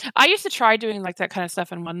 I used to try doing like that kind of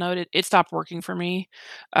stuff in OneNote. It stopped working for me.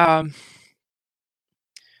 But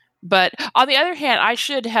on the other hand, I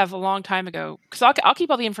should have a long time ago, because I'll keep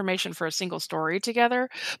all the information for a single story together,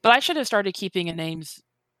 but I should have started keeping a names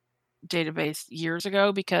database years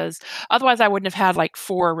ago, because otherwise I wouldn't have had like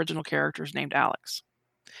 4 original characters named Alex.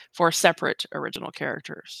 4 separate original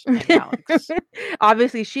characters named Alex.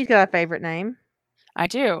 Obviously, she's got a favorite name. I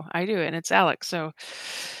do, and it's Alex. So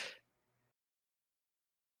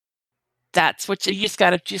that's what you just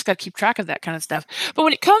gotta keep track of, that kind of stuff. But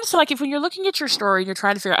when it comes to like, when you're looking at your story and you're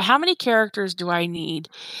trying to figure out how many characters do I need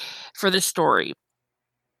for this story?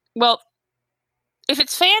 Well, if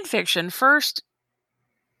it's fan fiction, first,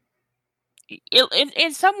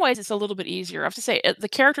 in some ways it's a little bit easier. I have to say, the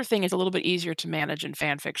character thing is a little bit easier to manage in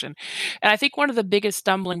fan fiction. And I think one of the biggest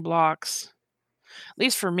stumbling blocks, at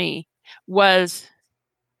least for me, was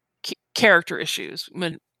character issues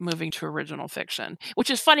when moving to original fiction, which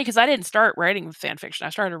is funny because I didn't start writing with fan fiction. I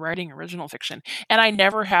started writing original fiction, and I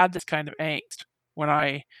never had this kind of angst when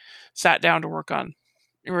I sat down to work on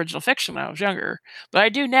original fiction when I was younger. But I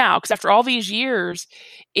do now, because after all these years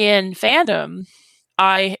in fandom,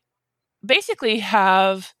 I basically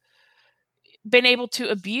have been able to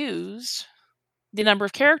abuse the number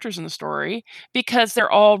of characters in the story, because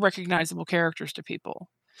they're all recognizable characters to people.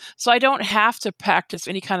 So I don't have to practice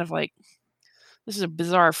any kind of like, this is a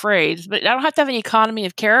bizarre phrase, but I don't have to have any economy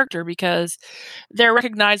of character, because they're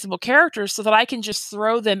recognizable characters, so that I can just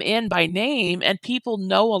throw them in by name and people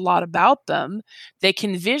know a lot about them. They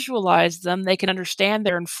can visualize them, they can understand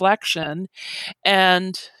their inflection,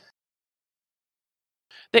 and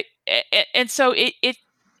they and so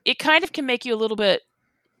it kind of can make you a little bit,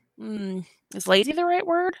 is lazy the right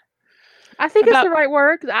word? I think it's About the right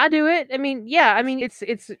word because I do it. I mean, yeah, I mean it's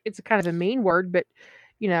a kind of a mean word, but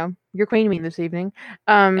you're queen me this evening.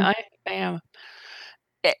 I am.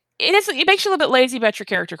 It makes you a little bit lazy about your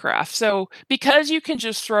character craft. So because you can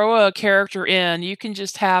just throw a character in, you can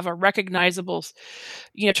just have a recognizable,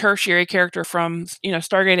 tertiary character from,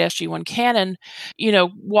 Stargate SG-1 canon,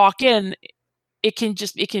 walk in. It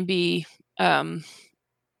can be the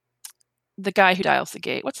guy who dials the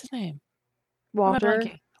gate. What's his name? Why am I Walter.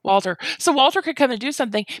 blanking? Walter. So Walter could come and do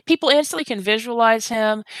something. People instantly can visualize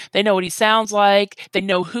him. They know what he sounds like. They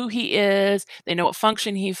know who he is. They know what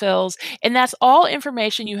function he fills. And that's all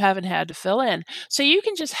information you haven't had to fill in. So you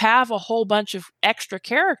can just have a whole bunch of extra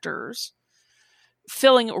characters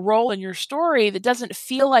filling a role in your story that doesn't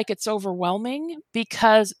feel like it's overwhelming,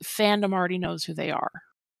 because fandom already knows who they are.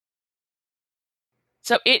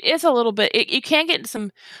 So it is a little bit, you can get into some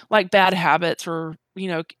like bad habits, or,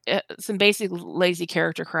 some basic lazy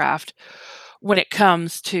character craft when it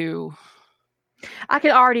comes to I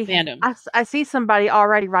can already. fandom. I see somebody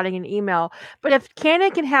already writing an email. But if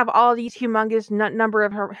Canon can have all these humongous number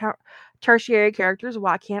of her tertiary characters,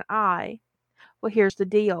 why can't I? Well, here's the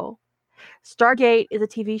deal. Stargate is a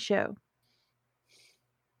TV show.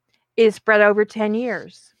 It is spread over 10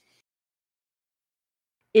 years.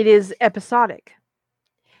 It is episodic.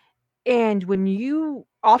 And when you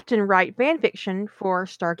often write fan fiction for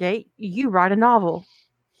Stargate, you write a novel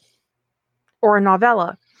or a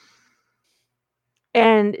novella.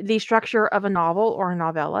 And the structure of a novel or a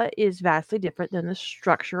novella is vastly different than the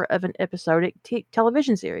structure of an episodic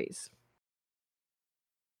television series.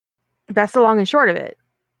 That's the long and short of it.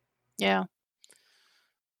 Yeah.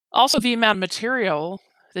 Also, the amount of material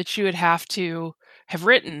that you would have to have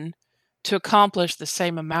written to accomplish the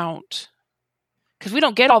same amount. Because we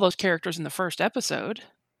don't get all those characters in the first episode.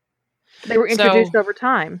 They were introduced over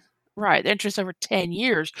time. Right, they're introduced over 10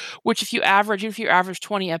 years, which if you average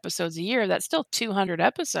 20 episodes a year, that's still 200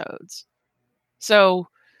 episodes. So,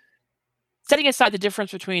 setting aside the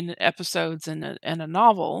difference between episodes and a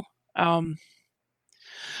novel, I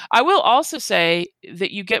will also say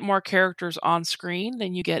that you get more characters on screen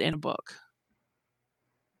than you get in a book.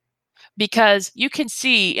 Because you can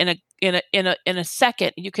see in a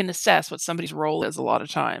second, you can assess what somebody's role is a lot of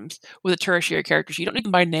times with the tertiary characters. You don't need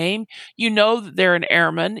them by name. You know that they're an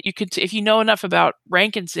airman. You could, if you know enough about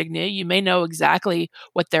rank insignia, you may know exactly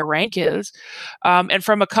what their rank is. And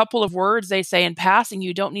from a couple of words they say in passing,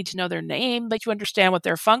 you don't need to know their name, but you understand what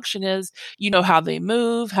their function is. You know how they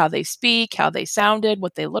move, how they speak, how they sounded,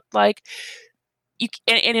 what they looked like.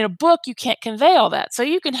 And in a book, you can't convey all that. So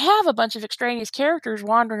you can have a bunch of extraneous characters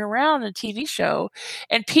wandering around in a TV show,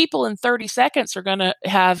 and people in 30 seconds are going to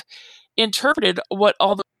have interpreted what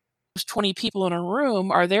all those 20 people in a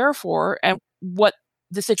room are there for and what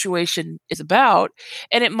the situation is about.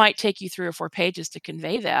 And it might take you 3 or 4 pages to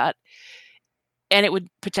convey that. And it would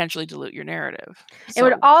potentially dilute your narrative. It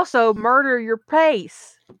would also murder your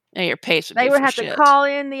pace. And your pace would They be would for have shit. to call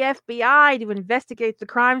in the FBI to investigate the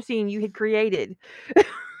crime scene you had created.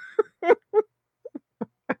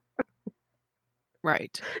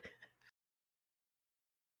 Right.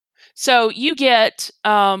 So you get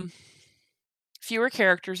fewer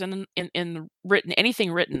characters in written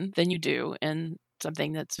anything written than you do in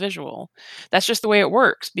something that's visual. That's just the way it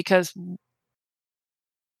works because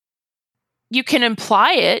you can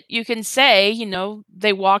imply it. You can say, you know,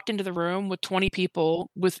 they walked into the room with 20 people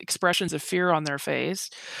with expressions of fear on their face,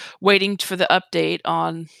 waiting for the update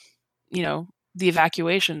on, you know, the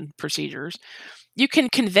evacuation procedures. You can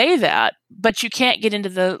convey that, but you can't get into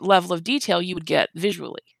the level of detail you would get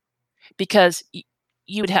visually because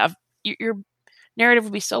you would have your narrative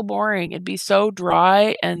would be so boring. It'd be so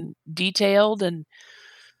dry and detailed, and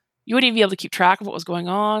you wouldn't even be able to keep track of what was going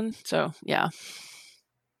on. So, yeah.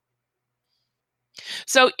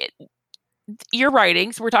 So, you're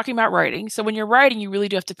writing. So, we're talking about writing. So, when you're writing, you really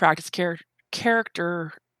do have to practice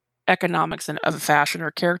character economics of a fashion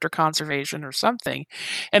or character conservation or something,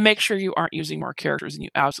 and make sure you aren't using more characters than you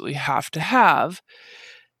absolutely have to have.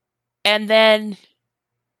 And then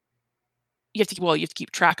you have to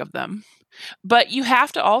keep track of them. But you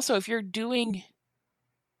have to also, if you're going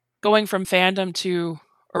from fandom to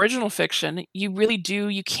original fiction,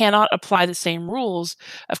 you cannot apply the same rules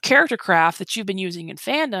of character craft that you've been using in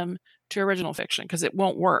fandom to original fiction because it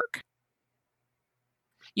won't work.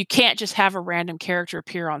 You can't just have a random character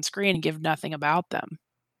appear on screen and give nothing about them.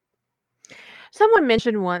 Someone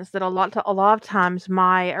mentioned once that a lot of times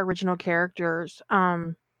my original characters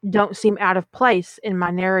don't seem out of place in my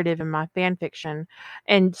narrative and my fan fiction,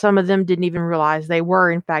 and some of them didn't even realize they were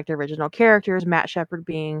in fact original characters. Matt Shepard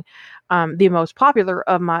being the most popular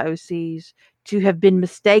of my OCs to have been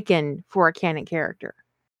mistaken for a canon character.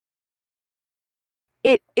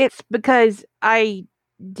 It's because I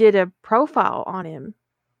did a profile on him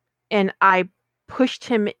and I pushed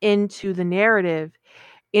him into the narrative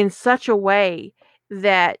in such a way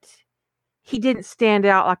that he didn't stand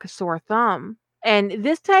out like a sore thumb. And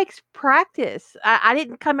this takes practice. I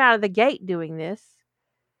didn't come out of the gate doing this.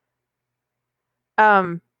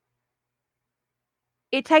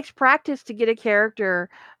 It takes practice to get a character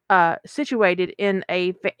situated in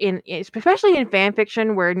especially in fan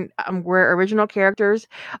fiction where original characters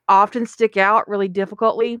often stick out really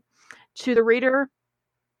difficultly to the reader.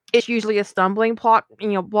 It's usually a stumbling block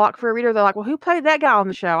for a reader. They're like, well, who played that guy on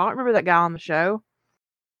the show? I don't remember that guy on the show.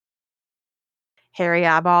 Harry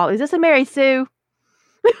Eyeball. Is this a Mary Sue?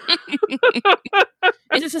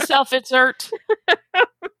 Is this a self-insert?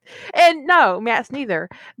 And no, Matt's neither.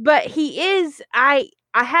 But he is. I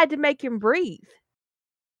had to make him breathe.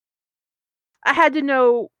 I had to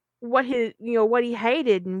know what he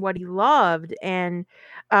hated and what he loved, and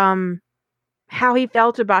how he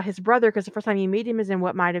felt about his brother, because the first time you meet him is in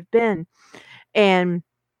What Might Have Been, and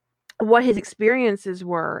what his experiences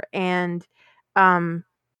were, and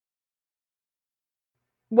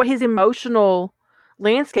what his emotional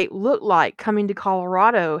landscape looked like coming to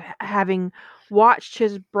Colorado, having watched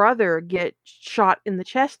his brother get shot in the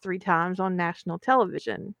chest 3 times on national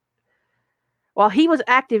television while he was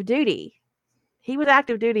active duty. He was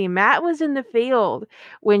active duty. Matt was in the field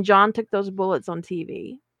when John took those bullets on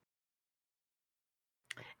TV.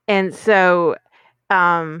 And so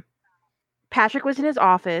Patrick was in his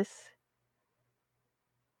office.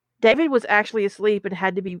 David was actually asleep and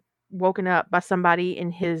had to be woken up by somebody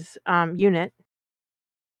in his unit.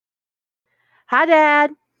 Hi,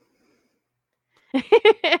 Dad.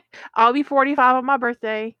 I'll be 45 on my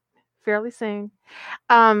birthday fairly soon.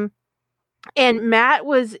 And Matt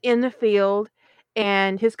was in the field,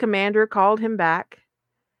 and his commander called him back.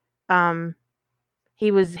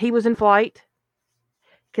 He was in flight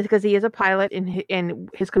because he is a pilot, and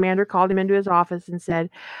his commander called him into his office and said,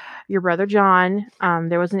 "Your brother John,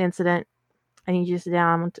 there was an incident. I need you to sit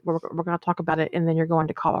down. We're going to talk about it, and then you're going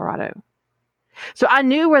to Colorado." So I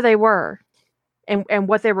knew where they were, and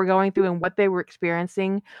what they were going through, and what they were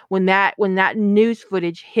experiencing when that news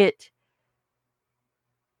footage hit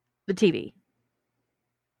the TV.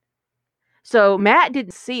 So Matt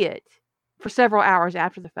didn't see it for several hours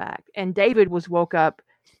after the fact, and David was woke up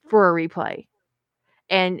for a replay.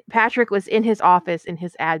 And Patrick was in his office, and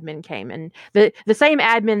his admin came, and the same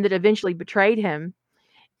admin that eventually betrayed him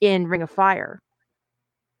in Ring of Fire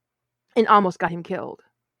and almost got him killed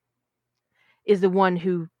is the one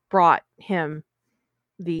who brought him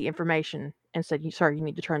the information and said, "Sir, you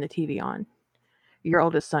need to turn the TV on. Your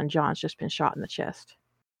oldest son, John's just been shot in the chest."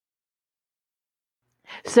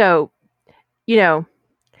 So, I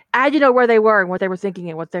had to know where they were and what they were thinking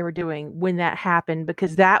and what they were doing when that happened,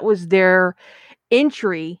 because that was their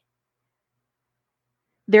entry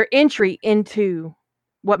into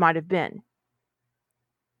what might have been.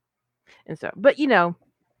 And so, but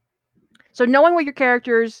so knowing where your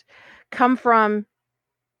characters come from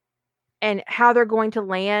and how they're going to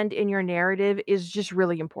land in your narrative is just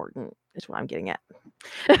really important, is what I'm getting at.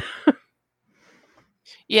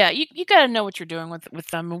 Yeah, you got to know what you're doing with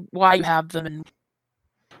them, why you have them, and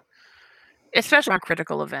especially on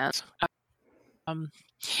critical events. And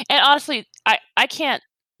honestly, I can't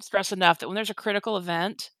stress enough that when there's a critical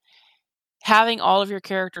event, having all of your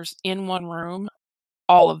characters in one room,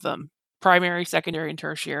 all of them, primary, secondary, and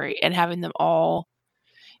tertiary, and having them all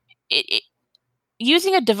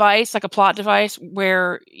using a device like a plot device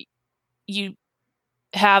where you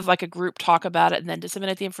have like a group talk about it and then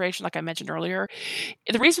disseminate the information like I mentioned earlier.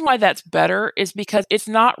 The reason why that's better is because it's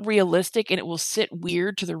not realistic, and it will sit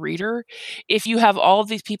weird to the reader if you have all of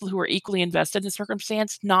these people who are equally invested in the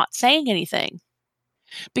circumstance not saying anything.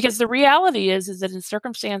 Because the reality is that in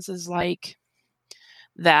circumstances like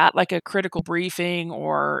that, like a critical briefing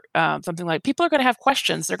or something, like, people are going to have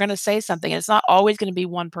questions. They're going to say something, and it's not always going to be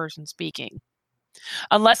one person speaking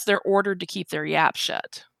unless they're ordered to keep their yap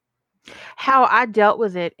shut. How I dealt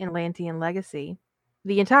with it in Lantean Legacy,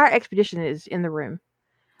 the entire expedition is in the room.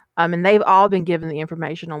 And they've all been given the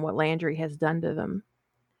information on what Landry has done to them.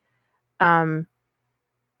 And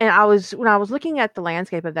when I was looking at the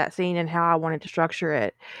landscape of that scene and how I wanted to structure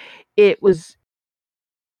it, it was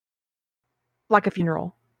like a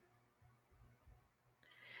funeral.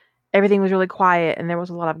 Everything was really quiet, and there was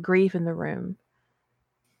a lot of grief in the room.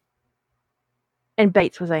 And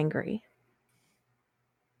Bates was angry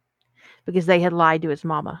because they had lied to his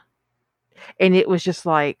mama. And it was just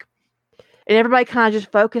like, and everybody kind of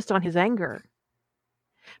just focused on his anger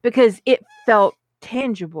because it felt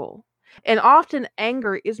tangible. And often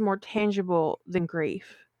anger is more tangible than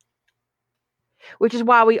grief, which is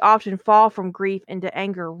why we often fall from grief into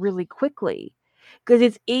anger really quickly, because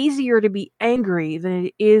it's easier to be angry than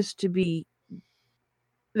it is to be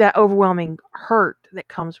that overwhelming hurt that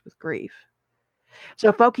comes with grief.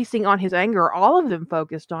 So focusing on his anger, all of them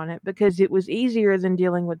focused on it because it was easier than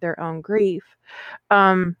dealing with their own grief.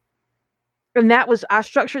 And I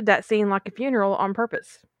structured that scene like a funeral on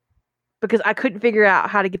purpose because I couldn't figure out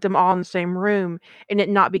how to get them all in the same room and it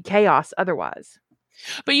not be chaos otherwise.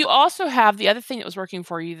 But you also have the other thing that was working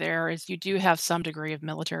for you there is you do have some degree of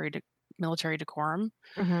military decorum,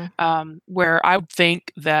 where I would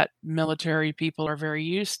think that military people are very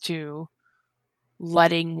used to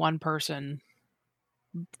letting one person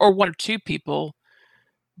or one or two people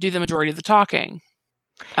do the majority of the talking.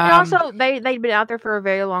 And also, they'd been out there for a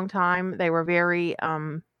very long time. They were very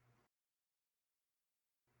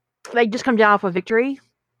they'd just come down off a victory.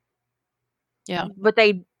 Yeah, but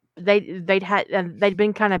they'd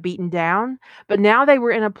been kind of beaten down, but now they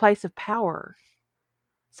were in a place of power.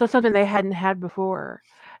 So something they hadn't had before,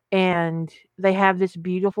 and they have this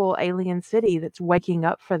beautiful alien city that's waking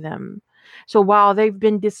up for them. So while they've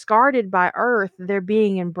been discarded by Earth, they're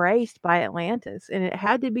being embraced by Atlantis, and it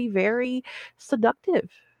had to be very seductive.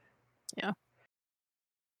 Yeah.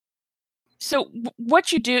 So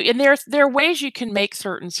what you do, and there are ways you can make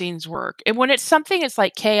certain scenes work. And when it's something, it's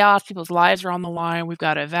like chaos, people's lives are on the line, we've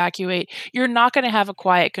got to evacuate. You're not going to have a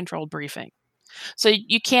quiet, controlled briefing. So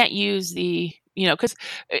you can't use because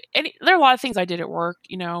there are a lot of things I did at work.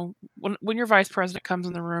 When your vice president comes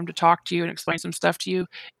in the room to talk to you and explain some stuff to you,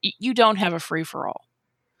 you don't have a free for all.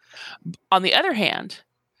 On the other hand,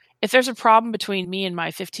 if there's a problem between me and my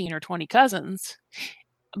 15 or 20 cousins,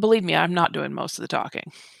 believe me, I'm not doing most of the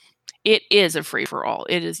talking. It is a free for all.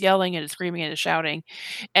 It is yelling, it is screaming, it is shouting,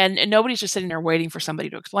 and nobody's just sitting there waiting for somebody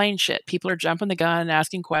to explain shit. People are jumping the gun,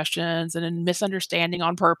 asking questions, and misunderstanding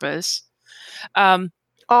on purpose.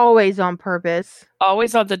 Always on purpose.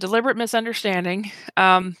 Always on the deliberate misunderstanding.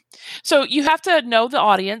 So you have to know the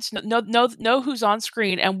audience, know who's on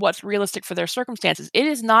screen and what's realistic for their circumstances. It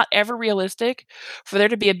is not ever realistic for there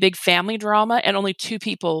to be a big family drama and only 2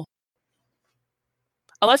 people,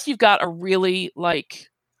 unless you've got a really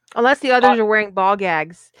unless the others are wearing ball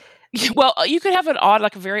gags. Well, you could have a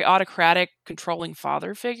very autocratic, controlling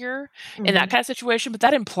father figure in that kind of situation, but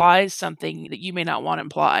that implies something that you may not want to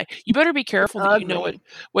imply. You better be careful that you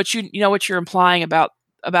know what you're implying about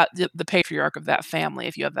the patriarch of that family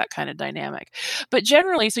if you have that kind of dynamic. But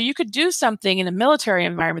generally, so you could do something in a military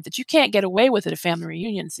environment that you can't get away with at a family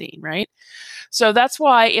reunion scene, right? So that's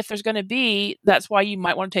why that's why you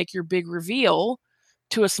might want to take your big reveal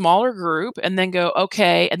to a smaller group and then go,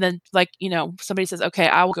 okay. And then somebody says, okay,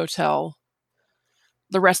 I will go tell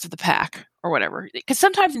the rest of the pack or whatever. Because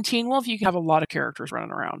sometimes in Teen Wolf, you can have a lot of characters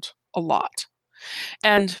running around, a lot.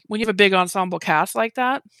 And when you have a big ensemble cast like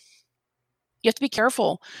that, you have to be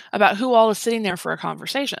careful about who all is sitting there for a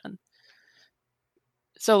conversation.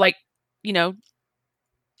 So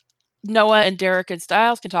Noah and Derek and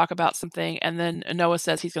Stiles can talk about something, and then Noah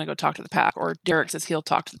says he's going to go talk to the pack, or Derek says he'll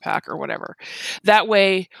talk to the pack, or whatever. That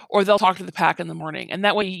way, or they'll talk to the pack in the morning, and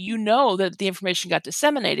that way you know that the information got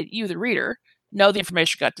disseminated. You, the reader, know the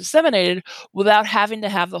information got disseminated without having to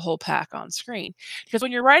have the whole pack on screen. Because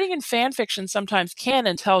when you're writing in fan fiction, sometimes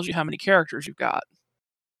canon tells you how many characters you've got.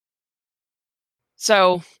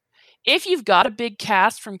 So if you've got a big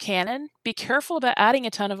cast from canon, be careful about adding a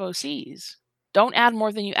ton of OCs. Don't add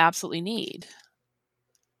more than you absolutely need.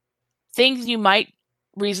 Things you might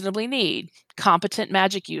reasonably need. Competent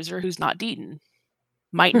magic user who's not Deaton.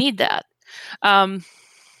 Might need that.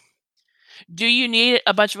 Do you need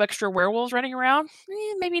a bunch of extra werewolves running around?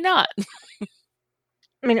 Maybe not.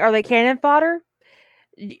 I mean, are they cannon fodder?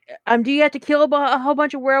 Do you have to kill a whole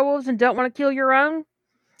bunch of werewolves and don't want to kill your own?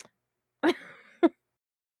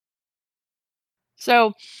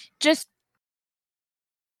 So,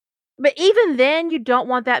 but even then, you don't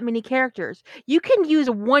want that many characters. You can use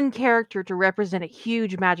one character to represent a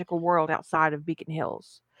huge magical world outside of Beacon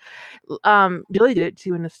Hills. Billy did it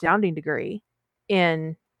to an astounding degree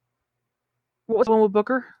in what was the one with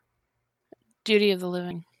Booker? Duty of the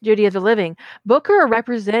Living. Duty of the Living. Booker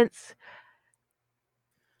represents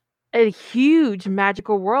a huge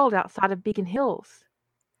magical world outside of Beacon Hills.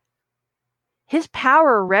 His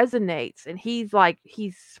power resonates, and he's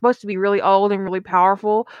supposed to be really old and really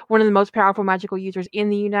powerful, one of the most powerful magical users in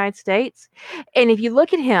the United States. And if you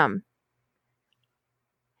look at him,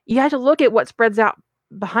 you have to look at what spreads out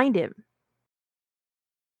behind him.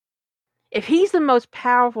 If he's the most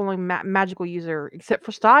powerful magical user, except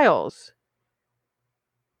for Stiles,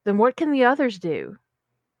 then what can the others do?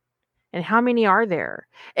 And how many are there?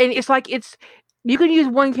 And you can use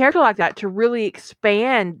one character like that to really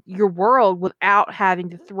expand your world without having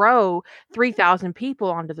to throw 3,000 people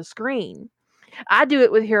onto the screen. I do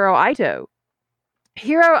it with Hiro Ito.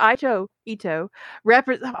 Hiro Ito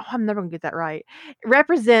I'm never gonna get that right.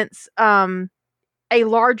 Represents a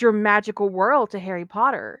larger magical world to Harry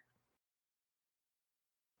Potter.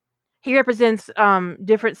 He represents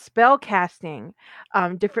different spell casting,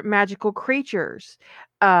 different magical creatures,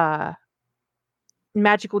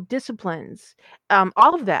 magical disciplines,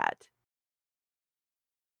 all of that.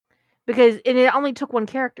 And it only took one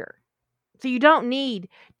character. So you don't need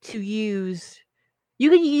to use you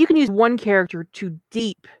can use one character to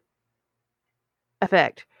deep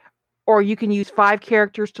effect, or you can use 5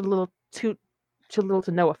 characters to little to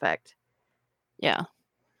no effect. Yeah.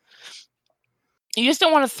 You just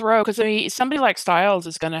don't want to throw, because somebody like Stiles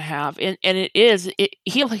is going to have, and he's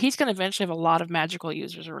going to eventually have a lot of magical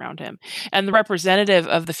users around him, and the representative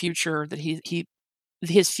of the future that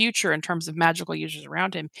his future in terms of magical users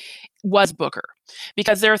around him was Booker,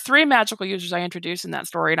 because there are 3 magical users I introduced in that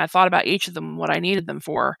story, and I thought about each of them, what I needed them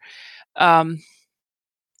for.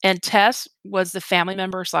 And Tess was the family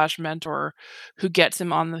member / mentor who gets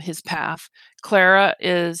him on his path. Clara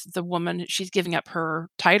is the woman, she's giving up her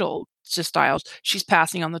title to Stiles. She's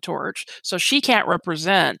passing on the torch. So she can't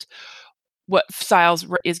represent what Stiles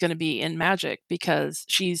is going to be in Magic because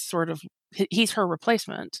he's her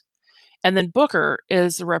replacement. And then Booker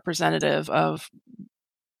is the representative of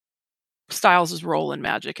Stiles' role in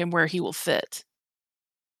Magic and where he will fit.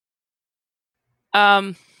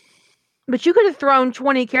 But you could have thrown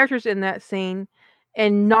 20 characters in that scene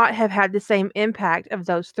and not have had the same impact of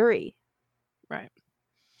those 3. Right.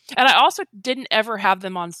 And I also didn't ever have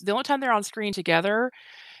them on. The only time they're on screen together,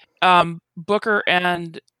 Booker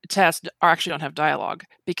and Tess actually don't have dialogue,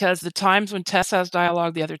 because the times when Tess has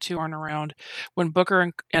dialogue, the other 2 aren't around. When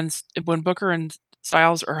Booker and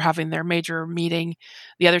Stiles are having their major meeting,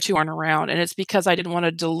 the other 2 aren't around, and it's because I didn't want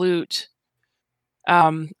to dilute.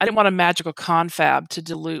 I didn't want a magical confab to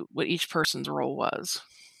dilute what each person's role was.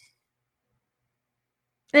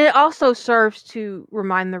 And it also serves to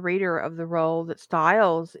remind the reader of the role that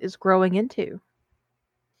Stiles is growing into.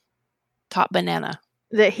 Top banana.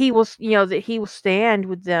 That he will, stand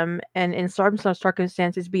with them and in some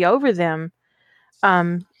circumstances be over them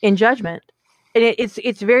in judgment. And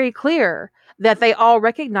it's very clear that they all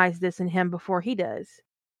recognize this in him before he does.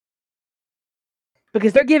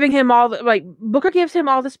 Because they're giving him Booker gives him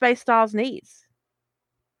all the space Stiles needs.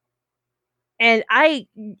 And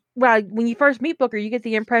when you first meet Booker, you get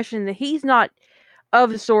the impression that he's not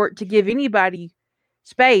of the sort to give anybody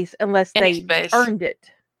space unless they earned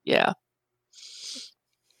it. Yeah.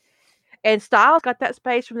 And Stiles got that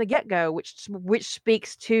space from the get-go, which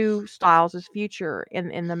speaks to Stiles' future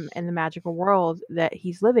in the magical world that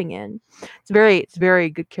he's living in. It's very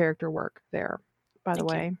good character work there, by the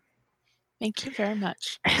way. Thank you very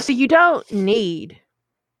much. So you don't need,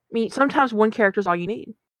 sometimes one character is all you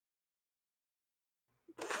need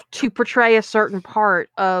to portray a certain part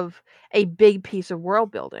of a big piece of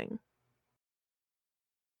world building.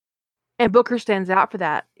 And Booker stands out for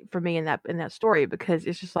that for me in that story, because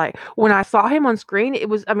it's just like when I saw him on screen, it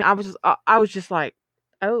was I was just like,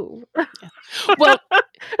 oh. Well,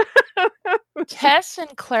 Tess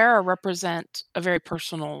and Clara represent a very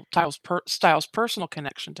personal Stiles' personal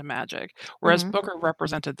connection to magic, whereas Booker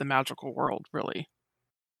represented the magical world, really.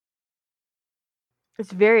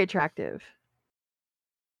 It's very attractive.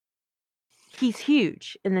 He's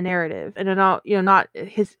huge in the narrative, and not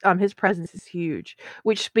his presence is huge,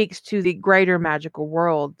 which speaks to the greater magical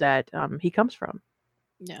world that he comes from.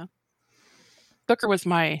 Yeah. Booker was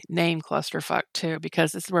my name clusterfuck too,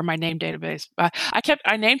 because this is where my name database.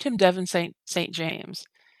 I named him Devin St. James,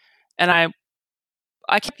 and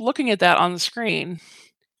I kept looking at that on the screen,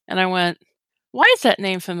 and I went, "Why is that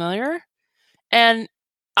name familiar?" And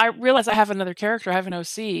I realized I have another character. I have an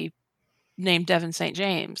OC named Devin St.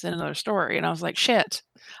 James in another story, and I was like, "Shit,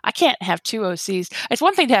 I can't have 2 OCs." It's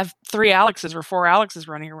one thing to have 3 Alexes or 4 Alexes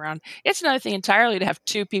running around. It's another thing entirely to have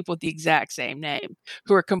 2 people with the exact same name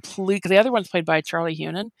who are complete. The other one's played by Charlie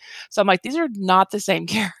Hunnam, so I'm like, these are not the same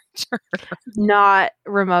character. Not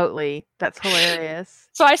remotely. That's hilarious.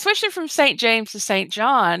 So I switched it from St. James to St.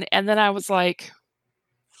 John, and then I was like,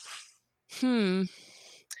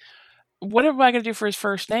 what am I going to do for his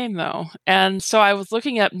first name, though? And so I was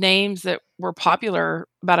looking up names that were popular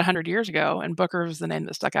about 100 years ago, and Booker was the name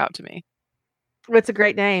that stuck out to me. It's a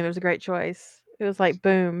great name. It was a great choice. It was like,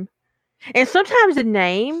 boom. And sometimes a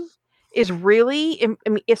name is really,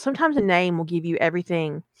 sometimes a name will give you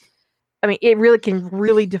everything. It really can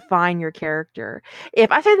really define your character.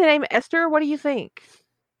 If I say the name Esther, what do you think?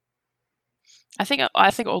 I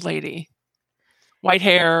think old lady. White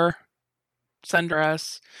hair,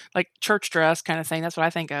 sundress, like church dress kind of thing. That's what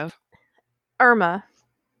I think of. Irma.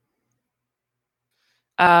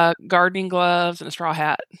 Gardening gloves and a straw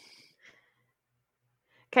hat.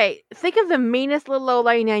 Okay, think of the meanest little old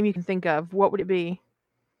lady name you can think of. What would it be?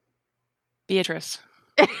 Beatrice.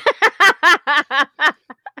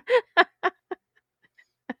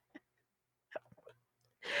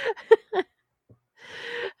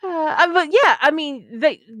 But yeah,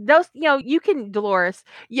 those, you can, Dolores.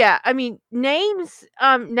 Yeah, names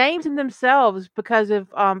in themselves, because of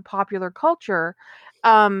popular culture,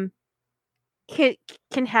 can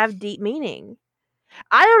have deep meaning.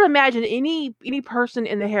 I don't imagine any person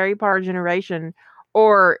in the Harry Potter generation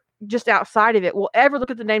or just outside of it will ever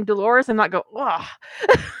look at the name Dolores and not go, ugh.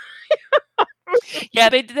 Yeah,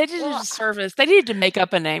 they did a disservice. They needed to make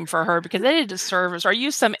up a name for her, because they did a disservice or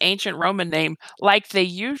use some ancient Roman name like they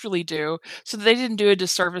usually do, so they didn't do a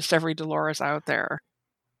disservice to every Dolores out there.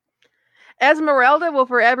 Esmeralda will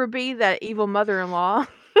forever be that evil mother-in-law.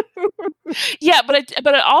 Yeah, but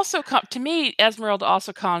it also to me, Esmeralda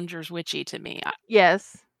also conjures witchy to me,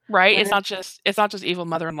 Yes. right? And It's not just evil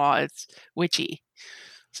mother-in-law, it's witchy.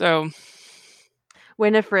 So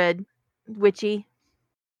Winifred, witchy.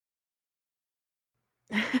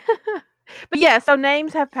 But yeah, so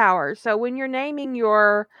names have power. So when you're naming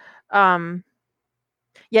your, yeah,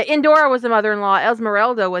 Endora was the mother-in-law.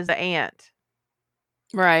 Esmeralda was the aunt.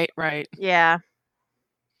 right. Yeah.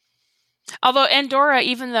 Although Endora,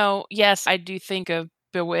 even though, yes, I do think of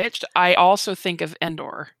Bewitched, I also think of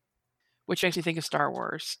Endor, which makes me think of Star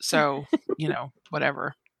Wars. So,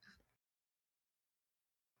 whatever.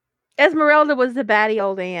 Esmeralda was the batty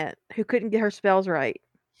old aunt who couldn't get her spells right.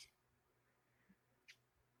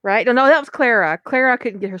 Right? No, that was Clara. Clara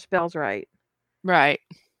couldn't get her spells right. Right.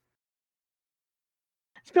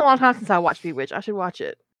 It's been a long time since I watched Bewitched. I should watch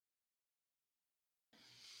it.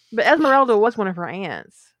 But Esmeralda was one of her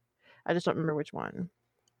aunts. I just don't remember which one.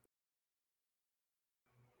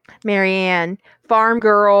 Marianne, farm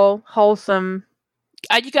girl, wholesome.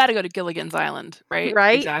 You got to go to Gilligan's Island, right?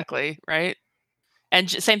 Right? Exactly, right? And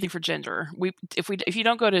same thing for Ginger. If you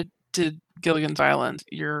don't go to Gilligan's Island,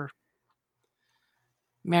 you're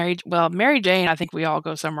married. Well, Mary Jane, I think we all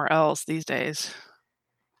go somewhere else these days.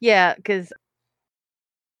 Yeah, because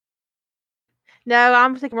no,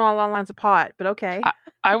 I'm thinking more along the lines of pot, but okay.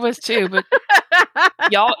 I was too, but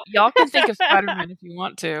y'all can think of Spider-Man if you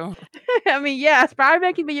want to. I mean, yeah,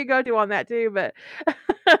 Spider-Man can be your go-to on that too, but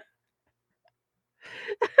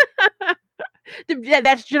yeah,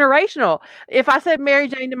 that's generational. If I said Mary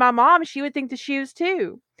Jane to my mom, she would think the shoes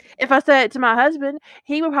too. If I said it to my husband,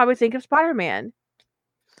 he would probably think of Spider-Man.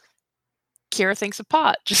 Kira thinks of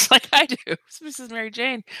pot, just like I do. So this is Mary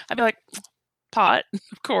Jane. I'd be like, pot,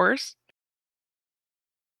 of course.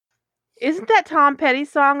 Isn't that Tom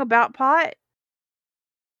Petty's song about pot?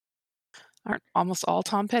 Aren't almost all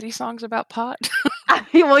Tom Petty songs about pot? I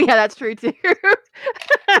mean, well, yeah, that's true too.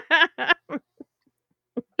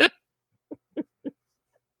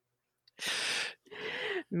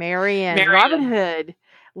 Marianne, Robin Hood,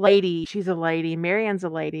 lady. She's a lady. Marianne's a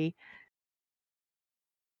lady.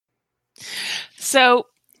 So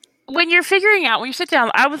when you sit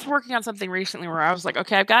down, I was working on something recently where I was like,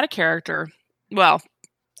 okay, I've got a character. Well,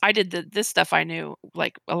 I did this stuff I knew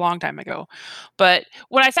like a long time ago. But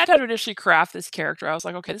when I sat down to initially craft this character, I was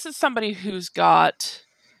like, okay, this is somebody who's got.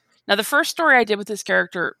 Now, the first story I did with this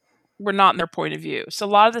character were not in their point of view. So a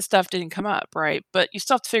lot of this stuff didn't come up, right? But you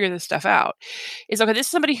still have to figure this stuff out. Is okay, this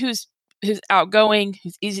is somebody who's outgoing,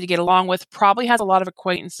 who's easy to get along with, probably has a lot of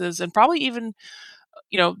acquaintances, and probably even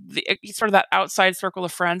sort of that outside circle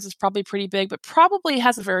of friends is probably pretty big, but probably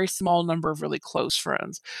has a very small number of really close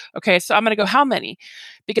friends. Okay, so I'm going to go how many?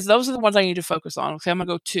 Because those are the ones I need to focus on. Okay, I'm going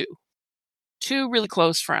to go two really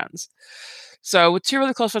close friends. So with two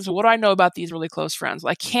really close friends, what do I know about these really close friends?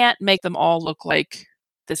 Well, I can't make them all look like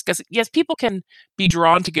this because yes, people can be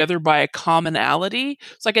drawn together by a commonality.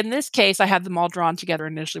 So like in this case, I had them all drawn together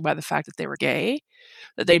initially by the fact that they were gay,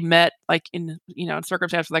 that they met like in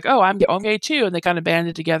circumstances like, oh, I'm gay too, and they kind of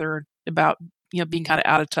banded together about being kind of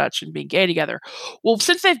out of touch and being gay together. Well,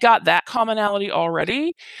 since they've got that commonality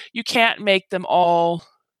already, you can't make them all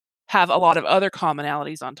have a lot of other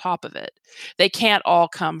commonalities on top of it. They can't all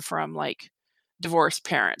come from like divorced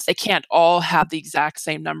parents. They can't all have the exact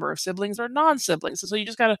same number of siblings or non-siblings. So you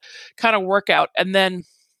just got to kind of work out. And then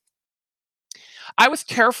I was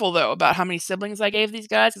careful though about how many siblings I gave these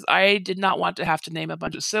guys because I did not want to have to name a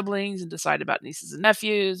bunch of siblings and decide about nieces and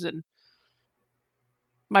nephews, and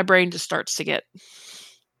my brain just starts to get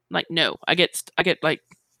like, no, I get like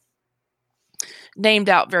named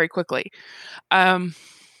out very quickly.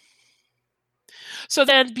 So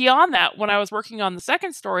then beyond that, when I was working on the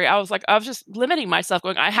second story, I was just limiting myself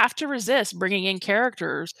going, I have to resist bringing in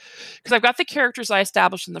characters because I've got the characters I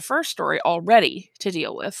established in the first story already to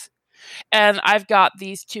deal with. And I've got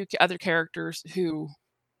these two other characters who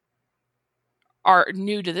are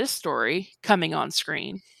new to this story coming on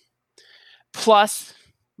screen. Plus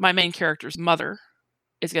my main character's mother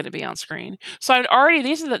is going to be on screen. So I'd already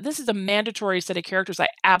this is a mandatory set of characters I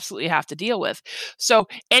absolutely have to deal with. So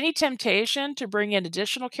any temptation to bring in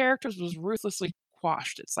additional characters was ruthlessly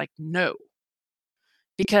quashed. It's like no.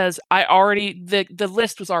 Because the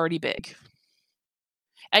list was already big.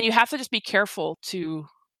 And you have to just be careful to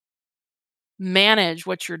manage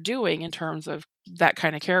what you're doing in terms of that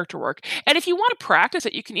kind of character work. And if you want to practice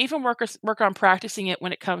it, you can even work on practicing it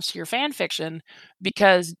when it comes to your fan fiction,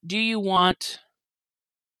 because do you want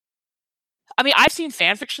I mean, I've seen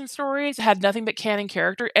fan fiction stories that have nothing but canon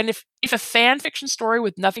character, and if a fan fiction story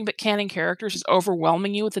with nothing but canon characters is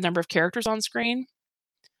overwhelming you with the number of characters on screen,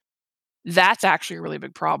 that's actually a really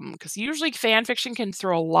big problem, because usually fan fiction can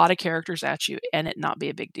throw a lot of characters at you and it not be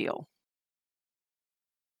a big deal.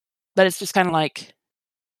 But it's just kinda like,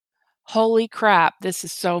 "Holy crap, this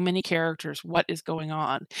is so many characters, what is going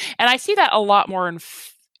on?" And I see that a lot more in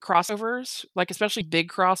crossovers, like, especially big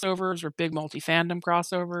crossovers or big multi-fandom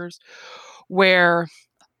crossovers, where,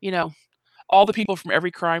 you know, all the people from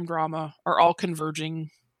every crime drama are all converging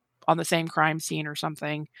on the same crime scene or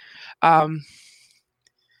something. Um,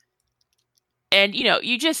 and,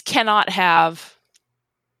 you just cannot have,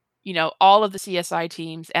 all of the CSI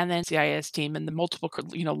teams and then CIS team and the multiple,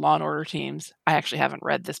 Law and Order teams. I actually haven't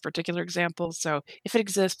read this particular example, so if it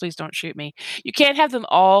exists, please don't shoot me. You can't have them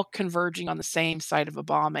all converging on the same site of a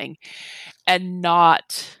bombing and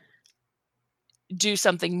not do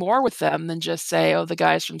something more with them than just say, "Oh, the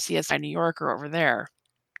guys from CSI New York are over there."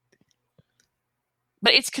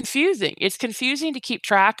 But it's confusing. It's confusing to keep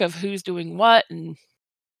track of who's doing what and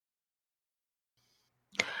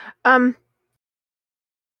Um,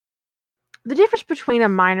 the difference between a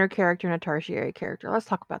minor character and a tertiary character. Let's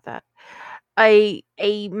talk about that.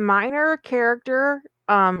 A minor character,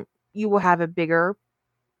 you will have a bigger.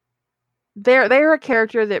 They're a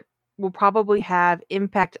character that will probably have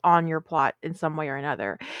impact on your plot in some way or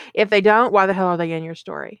another. If they don't, why the hell are they in your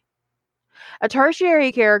story? A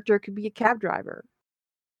tertiary character could be a cab driver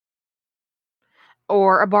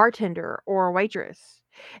or a bartender or a waitress.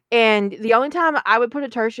 And the only time I would put a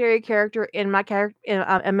tertiary character in my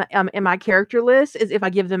in my character list is if I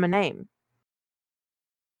give them a name.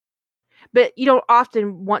 But you don't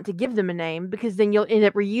often want to give them a name because then you'll end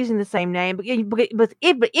up reusing the same name. But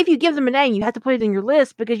if you give them a name, you have to put it in your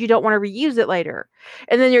list because you don't want to reuse it later.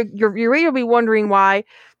 And then your reader will be wondering why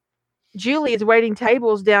Julie is waiting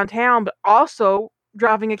tables downtown, but also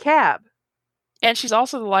driving a cab. and she's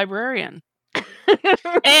also the librarian.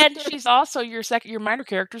 And she's also your minor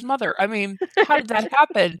character's mother. I mean, how did that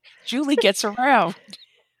happen? Julie gets around.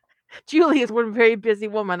 Julie is one very busy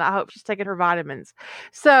woman. I hope she's taking her vitamins.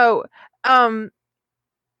 So,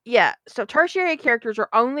 yeah. So tertiary characters are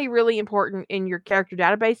only really important in your character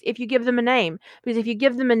database if you give them a name. Because if you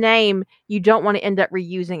give them a name, you don't want to end up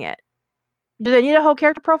reusing it. Do they need a whole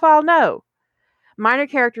character profile? No. Minor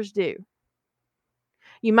characters do.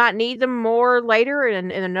 You might need them more later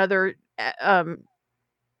in another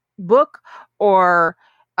book, or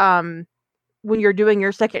when you're doing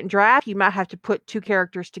your second draft, you might have to put two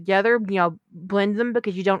characters together, blend them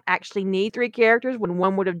because you don't actually need three characters when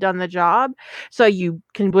one would have done the job. So you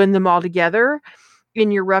can blend them all together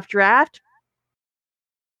in your rough draft.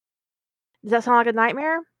 Does that sound like a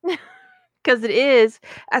nightmare? Because it is.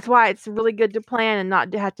 That's why it's really good to plan and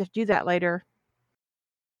not to have to do that later.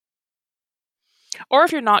 Or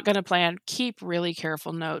if you're not going to plan, keep really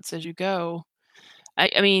careful notes as you go.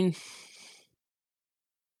 I mean,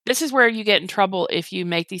 this is where you get in trouble if you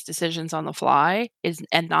make these decisions on the fly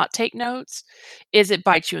and not take notes, is it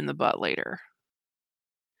bites you in the butt later.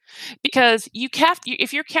 Because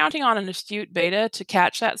if you're counting on an astute beta to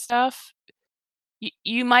catch that stuff,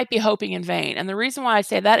 you might be hoping in vain. And the reason why I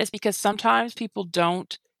say that is because sometimes people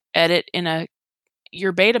don't edit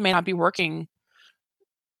your beta may not be working.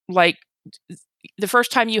 Like the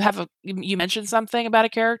first time you mention something about a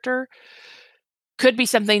character could be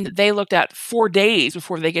something that they looked at 4 days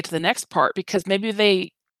before they get to the next part, because maybe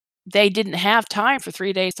they didn't have time for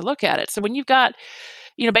 3 days to look at it. So when you've got,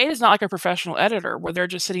 beta is not like a professional editor where they're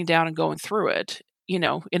just sitting down and going through it, in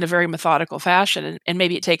a very methodical fashion, and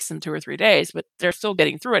maybe it takes them 2 or 3 days, but they're still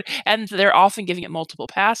getting through it, and they're often giving it multiple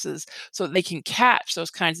passes so that they can catch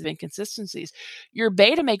those kinds of inconsistencies. Your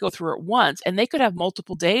beta may go through it once, and they could have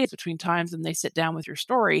multiple days between times when they sit down with your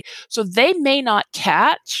story, so they may not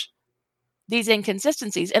catch these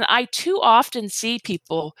inconsistencies. And I too often see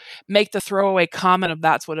people make the throwaway comment of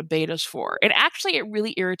that's what a beta's for. And actually, it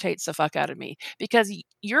really irritates the fuck out of me because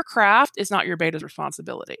your craft is not your beta's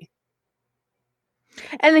responsibility.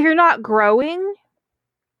 And if you're not growing,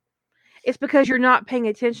 it's because you're not paying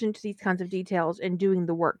attention to these kinds of details and doing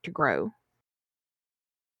the work to grow.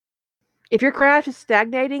 If your craft is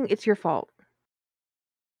stagnating, it's your fault.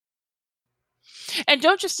 And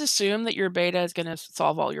don't just assume that your beta is going to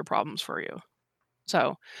solve all your problems for you.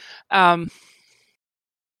 So, yeah,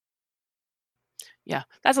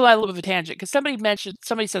 that's a little bit of a tangent because somebody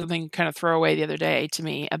said something kind of throwaway the other day to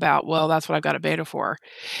me about, well, that's what I've got a beta for.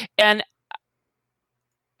 And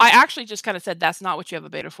I actually just kind of said, that's not what you have a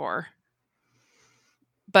beta for.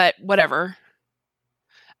 But whatever.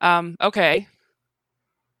 Okay.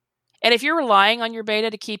 And if you're relying on your beta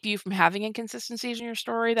to keep you from having inconsistencies in your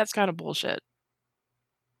story, that's kind of bullshit.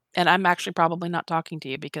 And I'm actually probably not talking to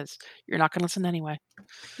you because you're not going to listen anyway.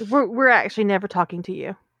 We're actually never talking to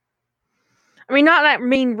you. I mean, not in that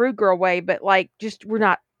mean rude girl way, but like, just we're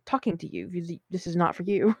not talking to you. This is not for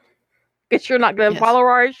you. Because you're not going to Yes. follow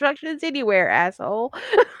our instructions anywhere, asshole.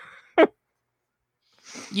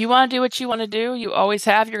 You want to do what you want to do. You always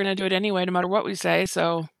have. You're going to do it anyway, no matter what we say.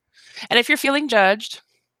 So, and if you're feeling judged,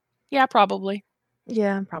 yeah, probably.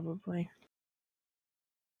 Yeah, probably.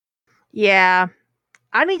 Yeah.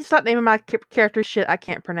 I need to stop naming my character shit I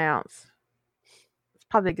can't pronounce. It's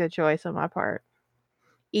probably a good choice on my part.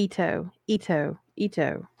 Ito.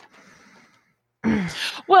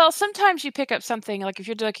 Well, sometimes you pick up something like if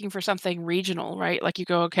you're looking for something regional, right? Like you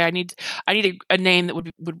go, okay, I need a name that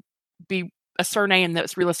would be a surname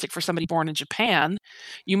that's realistic for somebody born in Japan.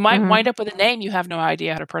 You might wind up with a name you have no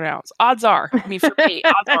idea how to pronounce. Odds are, I mean, for me,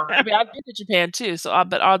 odds are. I mean, I've been to Japan too, so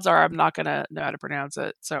but odds are I'm not gonna know how to pronounce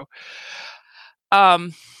it. So,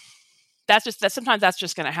 sometimes that's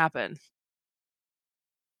just gonna happen.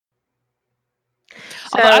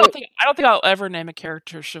 So, Although I don't think I'll ever name a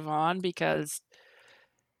character Siobhan because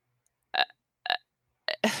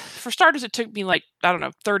for starters, it took me like, I don't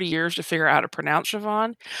know, 30 years to figure out how to pronounce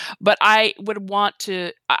Siobhan. But I would want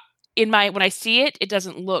to, when I see it, it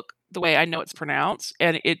doesn't look the way I know it's pronounced,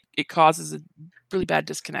 and it causes a really bad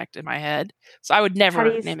disconnect in my head. So I would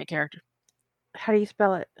never name a character. How do you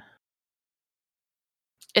spell it?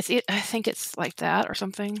 I think it's like that or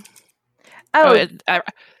something. Oh,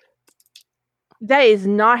 that is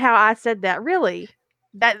not how I said that. Really?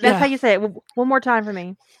 That's how you say it. One more time for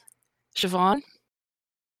me. Siobhan.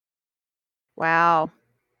 Wow.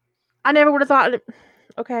 I never would have thought it.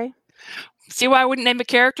 Okay. See why I wouldn't name a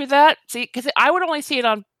character that? See, because I would only see it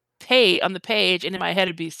on the page, and in my head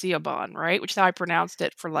it'd be Siobhan, right? Which is how I pronounced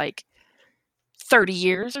it for like 30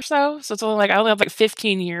 years or so. So it's only like I only have like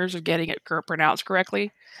 15 years of getting it pronounced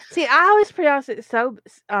correctly. See, I always pronounce it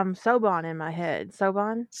Soban in my head.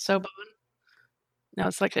 Soban? No,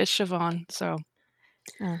 it's Siobhan. So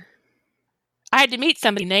I had to meet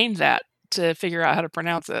somebody named that to figure out how to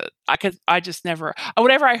pronounce it. I just never,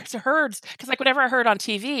 whenever I heard, because like whenever I heard on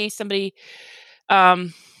TV, somebody,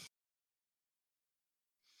 whenever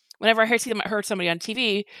I heard somebody on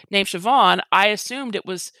TV named Siobhan, I assumed it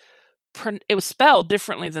was spelled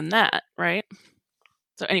differently than that, right?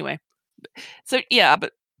 So anyway, yeah,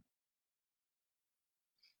 but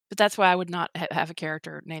that's why I would not have a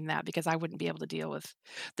character named that, because I wouldn't be able to deal with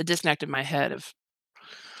the disconnect in my head of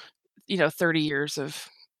 30 years of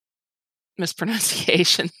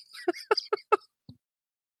mispronunciation.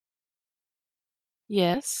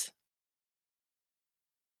 Yes.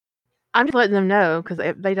 I'm just letting them know because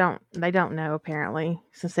they don't know apparently,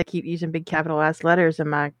 since they keep using big capitalized letters in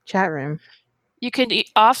my chat room. You can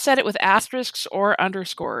offset it with asterisks or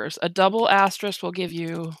underscores. A double asterisk will give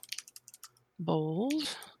you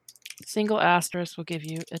bold. Single asterisk will give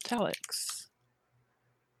you italics.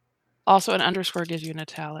 Also, an underscore gives you an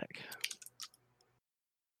italic.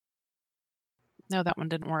 No, that one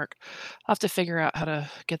didn't work. I'll have to figure out how to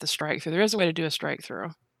get the strike through. There is a way to do a strike through,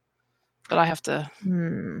 but I have to.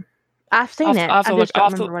 I've seen it. I'll have to look it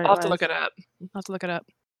up. I'll have to look it up.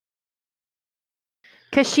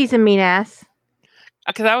 Because she's a mean ass.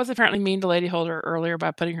 Because I was apparently mean to Lady Holder earlier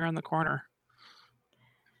by putting her in the corner.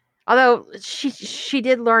 Although she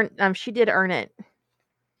did learn, she did earn it.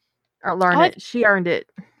 Or learn it. She earned it.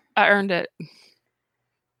 I earned it.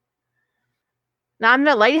 Now, I'm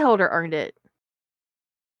not Lady Holder earned it.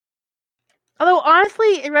 Although,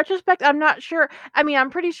 honestly, in retrospect, I'm not sure. I mean,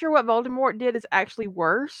 I'm pretty sure what Voldemort did is actually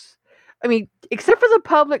worse. I mean, except for the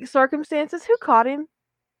public circumstances, who caught him?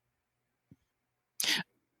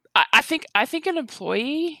 I think an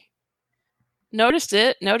employee noticed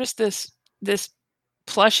this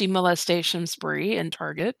plushy molestation spree in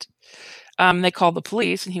Target. They called the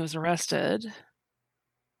police and he was arrested.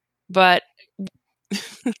 But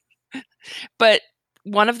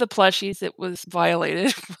one of the plushies that was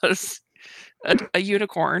violated was a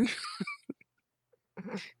unicorn.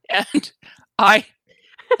 And I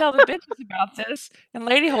tell the bitches about this, and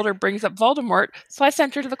Lady Holder brings up Voldemort, so I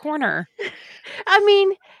sent her to the corner. I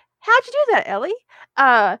mean, how'd you do that, Ellie?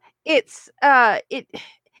 It's at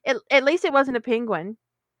least it wasn't a penguin.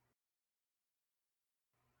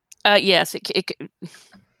 Yes,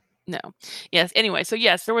 no. Yes, anyway, so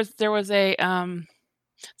yes, there was a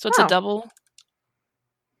so it's a double.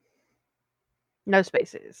 No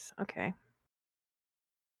spaces. Okay.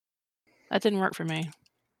 That didn't work for me.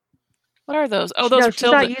 What are those? Oh, those are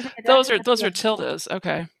tildes. Those are tildes.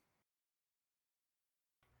 Okay.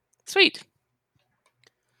 Sweet.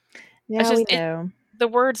 Yeah, we know. The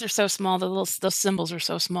words are so small, those symbols are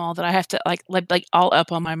so small that I have to like all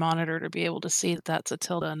up on my monitor to be able to see that that's a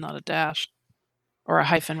tilde and not a dash. Or a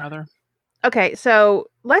hyphen, rather. Okay, so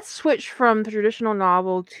let's switch from the traditional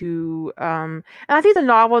novel to and I think the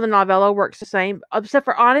novel and the novella works the same, except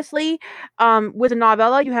for honestly, with a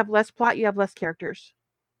novella you have less plot, you have less characters.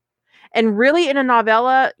 And really in a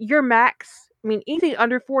novella, your max, I mean anything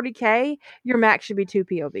under 40K, your max should be 2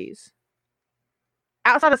 POVs.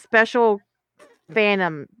 Outside of special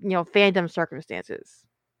fandom circumstances.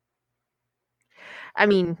 I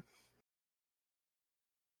mean,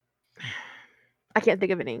 I can't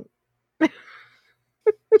think of any.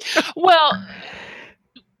 Well,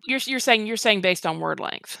 you're saying based on word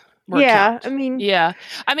length. Word Yeah, count. I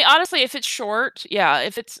mean, honestly, if it's short,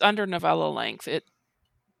 if it's under novella length, it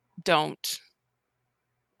don't.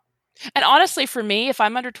 And honestly, for me, if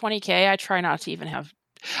I'm under 20K, I try not to even have.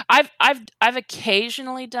 I've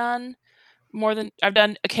occasionally done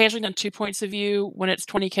occasionally done 2 points of view when it's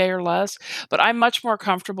 20K or less, but I'm much more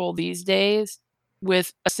comfortable these days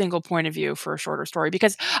with a single point of view for a shorter story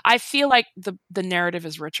because I feel like the narrative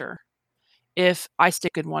is richer if I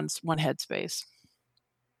stick in one headspace.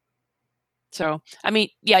 So, I mean,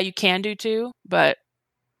 yeah, you can do 2, but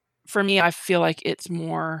for me, I feel like it's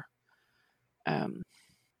more, I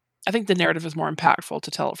think the narrative is more impactful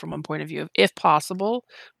to tell it from one point of view, if possible,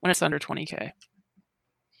 when it's under 20K.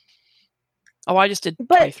 Oh, I just did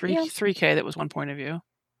 3K that was one point of view.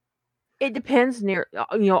 It depends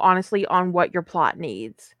honestly on what your plot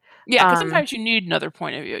needs. Yeah, because sometimes you need another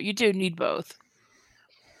point of view. You do need both.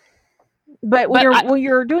 But when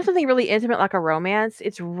you're doing something really intimate like a romance,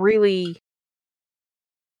 it's really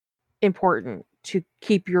important to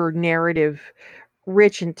keep your narrative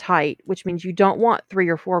rich and tight, which means you don't want 3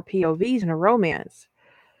 or 4 POVs in a romance.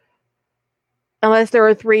 Unless there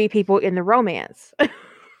are 3 people in the romance.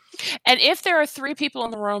 And if there are 3 people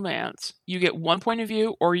in the romance, you get 1 point of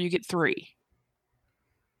view or you get 3.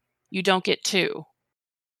 You don't get 2.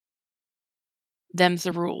 Them's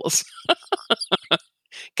the rules.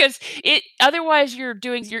 Because otherwise you're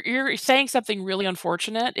saying something really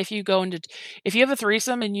unfortunate if you have a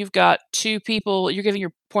threesome and you've got 2 people, you're giving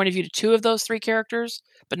your point of view to 2 of those 3 characters,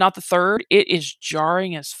 but not the third. It is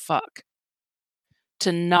jarring as fuck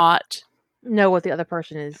to not know what the other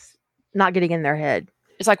person is not getting in their head.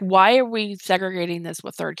 It's like, why are we segregating this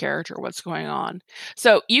with third character? What's going on?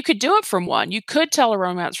 So you could do it from one. You could tell a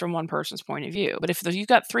romance from one person's point of view. But if you've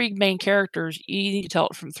got 3 main characters, you need to tell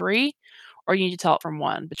it from 3, or you need to tell it from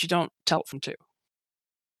 1, but you don't tell it from 2.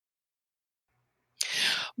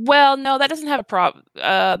 Well, no, that doesn't have a problem.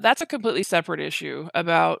 That's a completely separate issue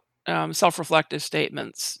about self-reflective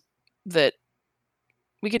statements. That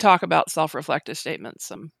we could talk about self-reflective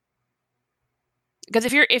statements. Because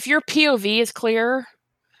if your POV is clear,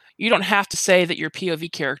 you don't have to say that your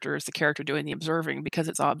POV character is the character doing the observing because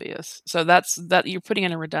it's obvious. So that you're putting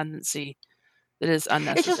in a redundancy that is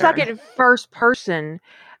unnecessary. It's just like in first person.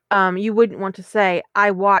 You wouldn't want to say,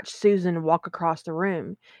 I watched Susan walk across the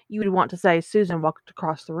room. You would want to say, Susan walked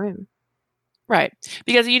across the room. Right.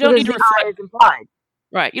 Because you don't need to reflect.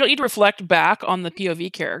 Right. You don't need to reflect back on the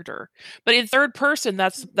POV character. But in third person,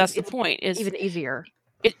 that's the point. Is even easier.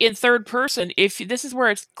 In third person, if this is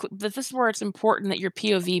where it's important that your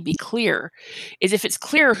POV be clear, is if it's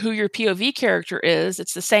clear who your POV character is,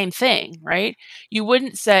 it's the same thing, right? You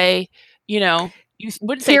wouldn't say, you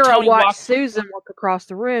wouldn't say Kira Tony watched Susan walk across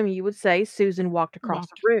the room. You would say Susan walked across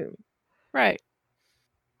the room. Right.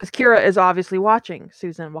 Because Kira is obviously watching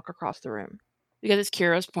Susan walk across the room. Because it's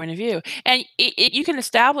Kira's point of view. And you can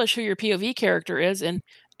establish who your POV character is in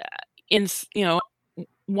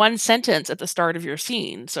one sentence at the start of your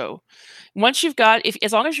scene. So once you've got,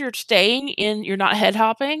 as long as you're you're not head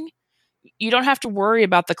hopping, you don't have to worry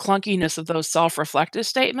about the clunkiness of those self-reflective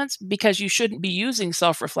statements because you shouldn't be using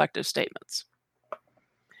self-reflective statements.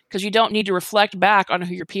 Because you don't need to reflect back on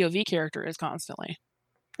who your POV character is constantly.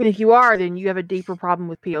 And if you are, then you have a deeper problem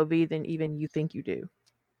with POV than even you think you do.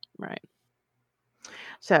 Right.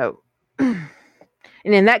 So, and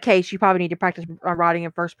in that case, you probably need to practice writing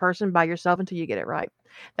in first person by yourself until you get it right.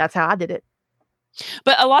 That's how I did it.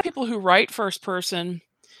 But a lot of people who write first person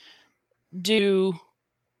do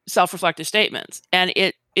self-reflective statements, and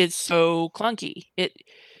it is so clunky. It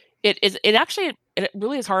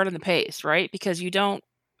really is hard on the pace, right? Because you don't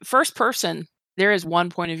first person, there is one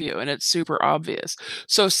point of view, and it's super obvious.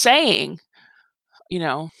 So saying,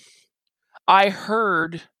 I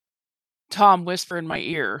heard Tom whisper in my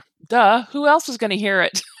ear. Duh, who else is going to hear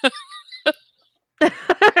it?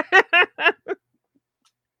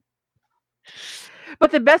 But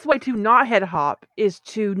the best way to not head hop is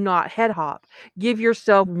to not head hop. Give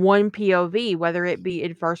yourself one POV, whether it be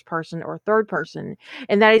in first person or third person.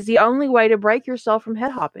 And that is the only way to break yourself from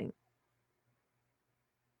head hopping.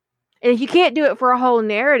 And if you can't do it for a whole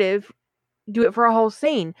narrative, do it for a whole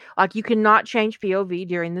scene. Like, you cannot change POV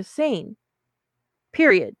during the scene.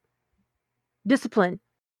 Period. Discipline.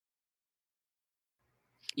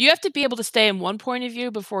 You have to be able to stay in one point of view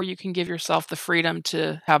before you can give yourself the freedom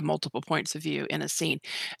to have multiple points of view in a scene.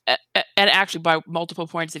 And actually, by multiple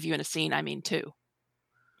points of view in a scene, I mean 2.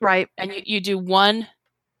 Right. And you do one,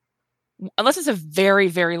 unless it's a very,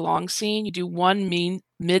 very long scene, you do one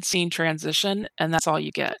mid-scene transition, and that's all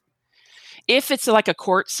you get. If it's like a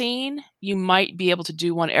court scene, you might be able to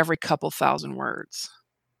do one every couple thousand words.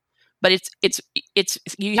 But it's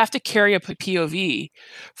you have to carry a POV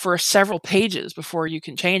for several pages before you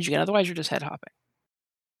can change again. Otherwise, you're just head hopping.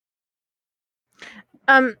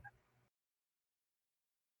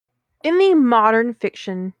 In the modern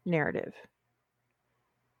fiction narrative,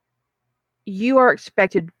 you are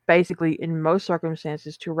expected, basically, in most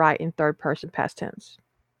circumstances, to write in third person past tense.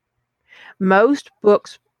 Most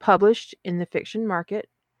books published in the fiction market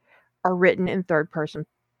are written in third person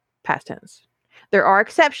past tense. There are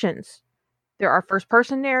exceptions. There are first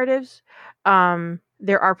person narratives.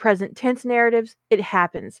 There are present tense narratives. It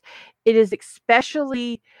happens. It is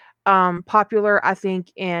especially popular, I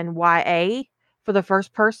think, in YA for the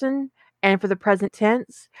first person and for the present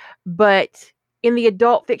tense. But in the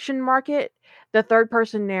adult fiction market, the third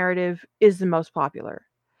person narrative is the most popular.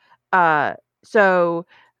 So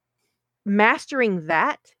mastering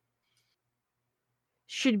that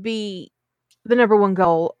should be the number one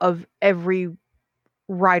goal of every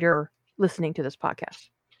writer listening to this podcast.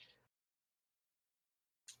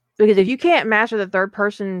 Because if you can't master the third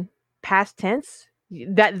person past tense,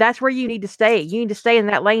 that's where you need to stay. You need to stay in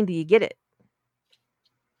that lane till you get it.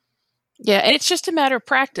 Yeah, and it's just a matter of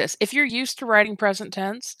practice. If you're used to writing present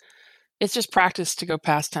tense, it's just practice to go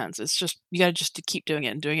past tense. It's just, you got to just to keep doing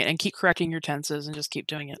it and keep correcting your tenses and just keep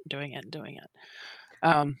doing it and doing it and doing it.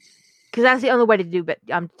 Because that's the only way to do, but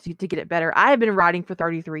to get it better. I have been writing for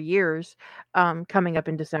 33 years, coming up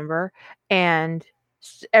in December, and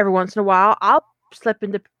every once in a while, I'll slip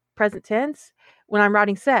into present tense when I'm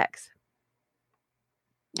writing sex.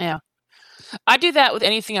 Yeah. I do that with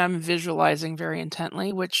anything I'm visualizing very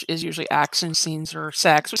intently, which is usually action scenes or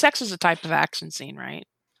sex. Sex is a type of action scene, right?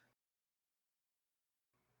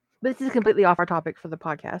 But this is completely off our topic for the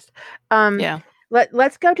podcast. Yeah.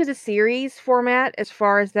 Let's go to the series format as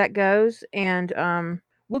far as that goes, and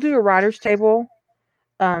we'll do a writer's table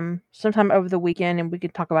sometime over the weekend, and we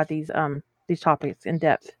can talk about these topics in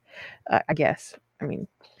depth. I guess. I mean,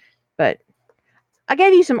 but I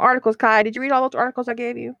gave you some articles, Kai. Did you read all those articles I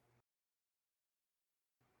gave you?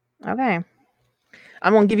 Okay.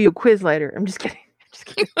 I'm gonna give you a quiz later. I'm just kidding. Just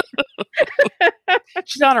kidding.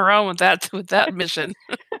 She's on her own with that mission.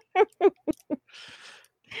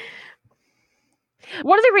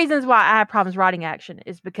 One of the reasons why I have problems writing action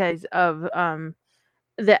is because of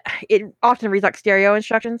that it often reads like stereo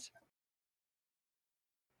instructions.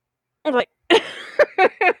 Like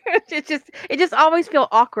it just always feel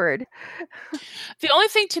awkward. The only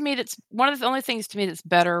thing to me that's one of the only things to me that's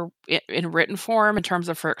better in written form in terms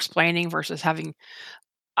of for explaining versus having.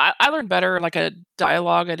 I learn better like a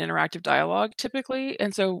dialogue, an interactive dialogue, typically,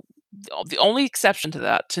 and so the only exception to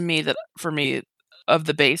that, to me, that for me of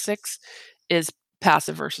the basics, is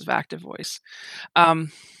passive versus active voice,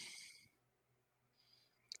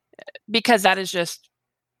 because that is just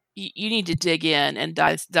you need to dig in and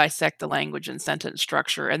dissect the language and sentence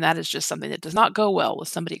structure, and that is just something that does not go well with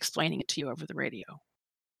somebody explaining it to you over the radio.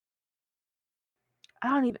 I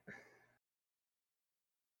don't even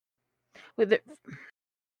with it.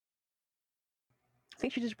 I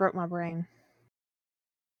think she just broke my brain.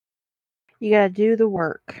 You gotta do the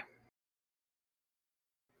work.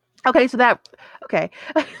 Okay, so that okay.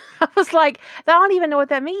 I was like, I don't even know what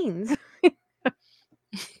that means.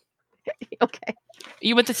 Okay.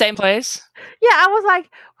 You went the same place? Yeah, I was like,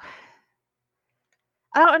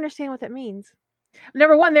 I don't understand what that means.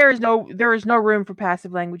 Number one, there is no room for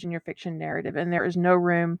passive language in your fiction narrative, and there is no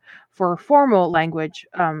room for formal language,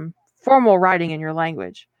 formal writing in your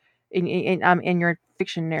language, in your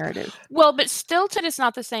fiction narrative. Well, but stilted is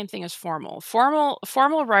not the same thing as formal. Formal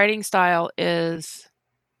writing style is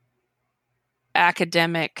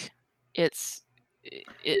academic. It's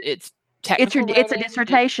technical. It's a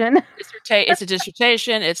dissertation. It's a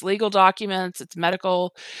dissertation. It's legal documents. It's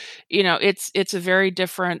medical. It's a very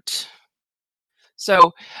different.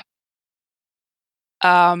 So,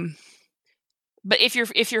 but if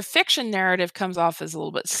your fiction narrative comes off as a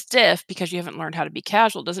little bit stiff because you haven't learned how to be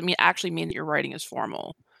casual, doesn't actually mean that your writing is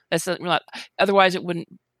formal. That's not, otherwise it wouldn't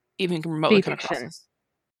even remotely come across.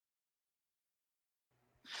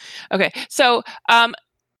 Okay, so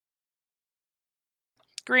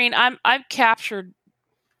Green, I've captured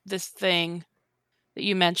this thing that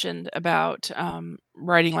you mentioned about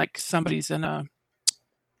writing like somebody's in a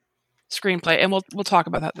screenplay, and we'll talk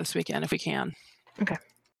about that this weekend if we can. Okay.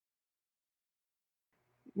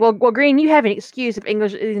 Well, Green, you have an excuse if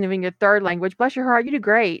English isn't even your third language. Bless your heart, you do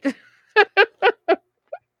great.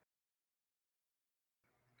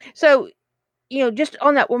 So, just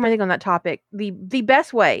on that one more thing on that topic, the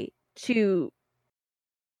best way to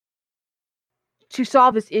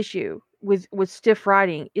solve this issue with stiff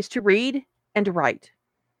writing is to read and to write.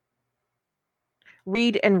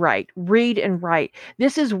 Read and write. Read and write.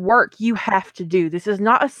 This is work you have to do. This is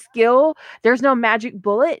not a skill. There's no magic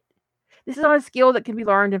bullet. This is not a skill that can be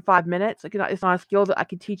learned in 5 minutes. It's not a skill that I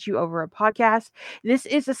can teach you over a podcast. This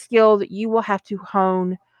is a skill that you will have to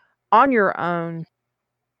hone on your own.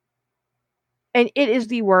 And it is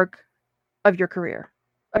the work of your career,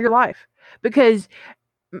 of your life. Because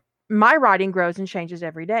my writing grows and changes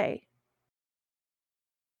every day.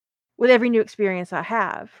 With every new experience I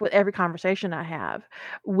have, with every conversation I have,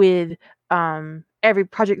 with every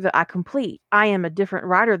project that I complete, I am a different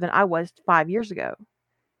writer than I was 5 years ago.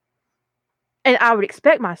 And I would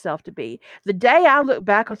expect myself to be. The day I look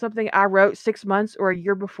back on something I wrote 6 months or a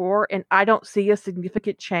year before, and I don't see a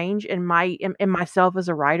significant change in myself as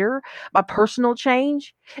a writer, my personal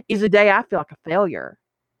change, is the day I feel like a failure.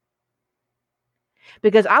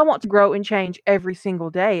 Because I want to grow and change every single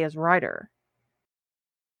day as a writer.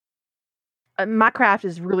 My craft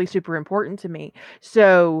is really super important to me.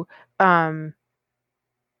 So, and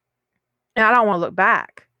I don't want to look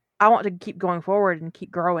back. I want to keep going forward and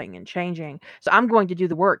keep growing and changing. So I'm going to do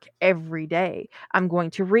the work every day. I'm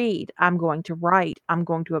going to read. I'm going to write. I'm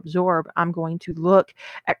going to absorb. I'm going to look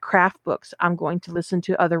at craft books. I'm going to listen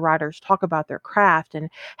to other writers talk about their craft and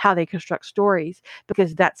how they construct stories,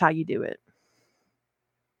 because that's how you do it.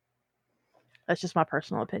 That's just my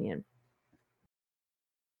personal opinion.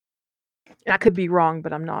 And I could be wrong,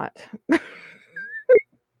 but I'm not.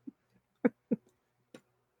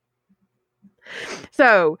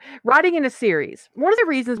 So, writing in a series. One of the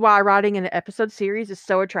reasons why writing in an episode series is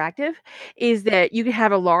so attractive is that you can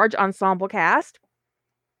have a large ensemble cast,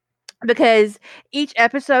 because each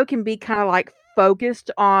episode can be kind of like focused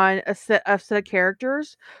on a set of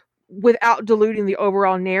characters without diluting the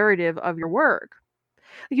overall narrative of your work.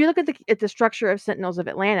 If you look at the structure of Sentinels of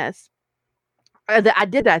Atlantis, that I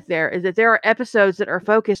did that there is that there are episodes that are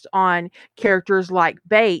focused on characters like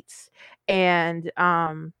Bates and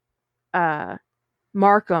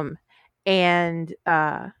Markham and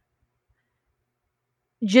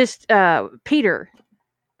just Peter.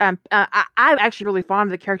 I'm actually really fond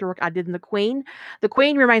of the character work I did in The Queen. The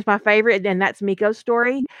Queen remains my favorite, and that's Miko's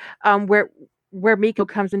story, where Miko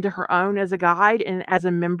comes into her own as a guide and as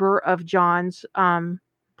a member of John's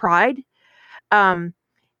pride.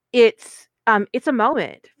 It's a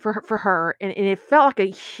moment for her, and it felt like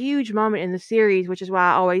a huge moment in the series, which is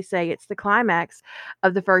why I always say it's the climax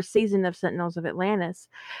of the first season of Sentinels of Atlantis,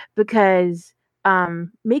 because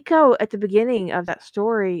Miko at the beginning of that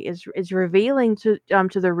story is revealing to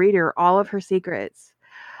the reader all of her secrets,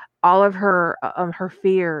 all of her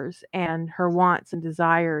fears and her wants and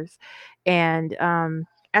desires, and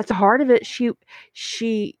at the heart of it,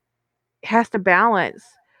 she has to balance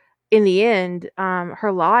in the end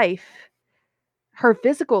her life, her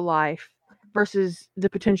physical life, versus the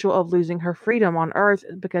potential of losing her freedom on Earth,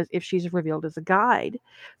 because if she's revealed as a guide,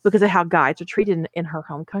 because of how guides are treated in her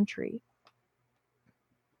home country.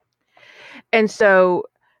 And so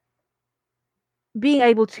being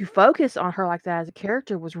able to focus on her like that as a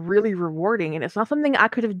character was really rewarding. And it's not something I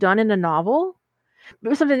could have done in a novel. It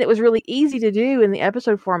was something that was really easy to do in the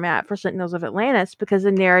episode format for Sentinels of Atlantis, because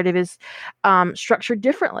the narrative is structured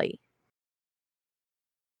differently.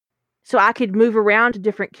 So I could move around to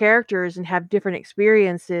different characters and have different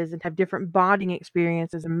experiences and have different bonding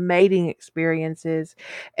experiences and mating experiences.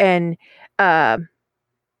 And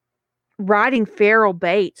writing Farrell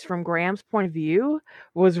Bates from Graham's point of view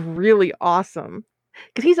was really awesome,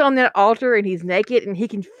 because he's on that altar and he's naked and he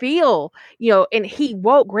can feel, and he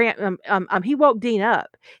woke he woke Dean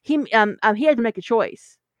up. He had to make a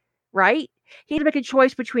choice, right? He had to make a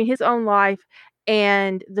choice between his own life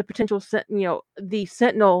and the potential, the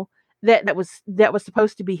Sentinel that was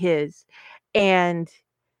supposed to be his, and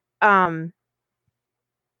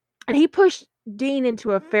he pushed Dean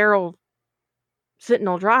into a Farrell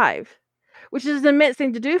Sentinel drive, which is an immense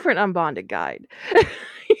thing to do for an unbonded guide.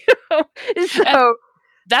 So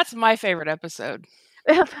that's my favorite episode.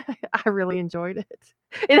 I really enjoyed it.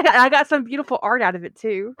 And I got some beautiful art out of it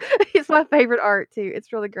too. It's my favorite art too.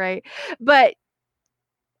 It's really great. But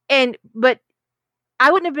I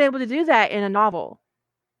wouldn't have been able to do that in a novel.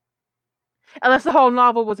 unless the whole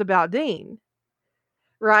novel was about Dean,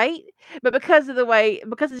 right? But because it's the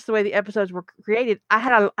way the episodes were created, I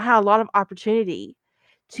had a lot of opportunity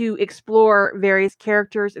to explore various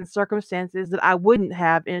characters and circumstances that I wouldn't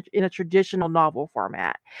have in a traditional novel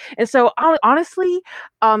format. And so, honestly,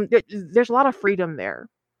 there's a lot of freedom there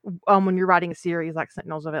when you're writing a series like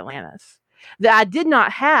Sentinels of Atlantis that I did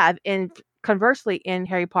not have in conversely in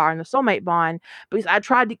Harry Potter and the Soulmate Bond, because I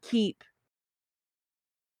tried to keep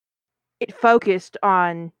it focused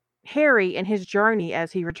on Harry and his journey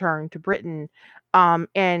as he returned to Britain,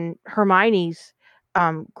 and Hermione's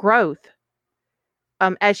growth,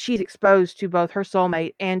 as she's exposed to both her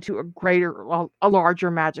soulmate and to a larger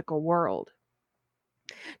magical world.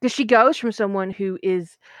 Because she goes from someone who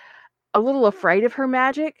is a little afraid of her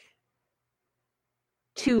magic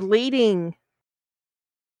to leading.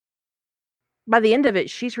 By the end of it,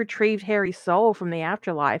 she's retrieved Harry's soul from the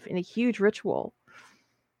afterlife in a huge ritual.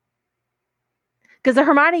 Because the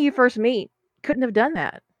Hermione you first meet couldn't have done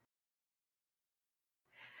that.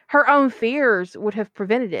 Her own fears would have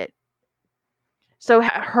prevented it. So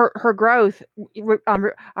her growth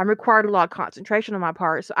required a lot of concentration on my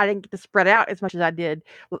part. So I didn't get to spread out as much as I did,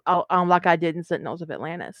 like I did in Sentinels of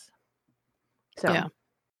Atlantis. So Yeah.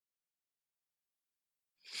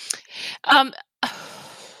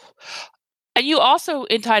 And you also,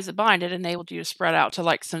 in Ties That Bind, it enabled you to spread out to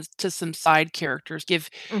like some side characters, to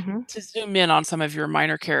zoom in on some of your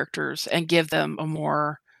minor characters and give them a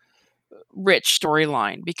more rich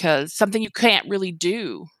storyline, because something you can't really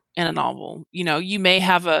do in a novel. You may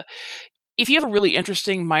have if you have a really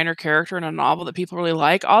interesting minor character in a novel that people really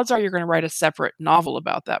like, odds are you're going to write a separate novel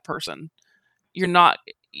about that person. You're not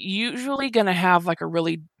usually going to have like a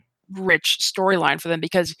really rich storyline for them,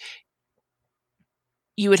 because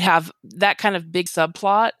you would have that kind of big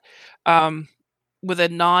subplot with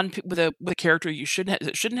a character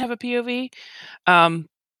that shouldn't have a POV,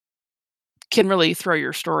 can really throw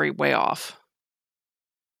your story way off,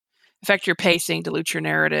 affect your pacing, dilute your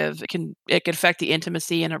narrative. It can affect the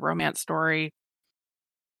intimacy in a romance story.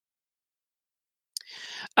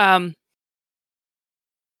 So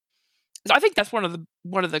I think that's one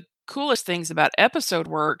of the coolest things about episode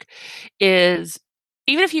work is,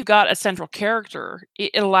 even if you've got a central character,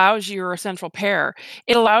 it allows you, or a central pair,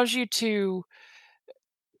 it allows you to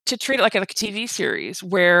treat it like a TV series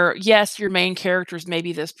where, yes, your main characters may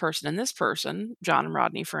be this person and this person, John and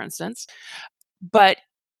Rodney, for instance, but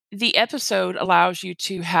the episode allows you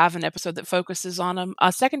to have an episode that focuses on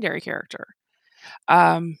a secondary character,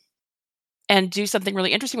 and do something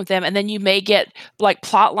really interesting with them. And then you may get like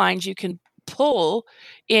plot lines you can pull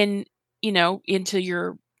in, into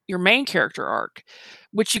your main character arc,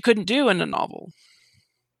 which you couldn't do in a novel.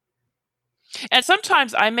 And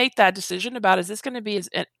sometimes I make that decision about, is this going to be as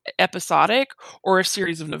episodic, or a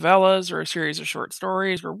series of novellas, or a series of short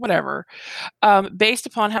stories, or whatever, based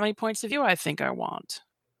upon how many points of view I think I want.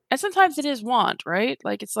 And sometimes it is want, right?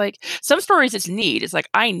 Like, it's like some stories it's need. It's like,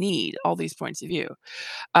 I need all these points of view.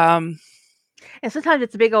 And sometimes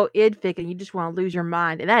it's a big old id fic and you just want to lose your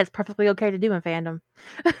mind. And that is perfectly okay to do in fandom.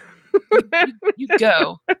 You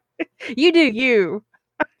go. You do you.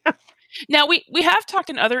 Now, we have talked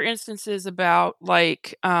in other instances about,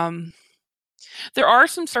 like, there are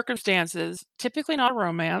some circumstances, typically not a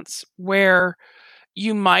romance, where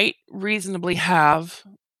you might reasonably have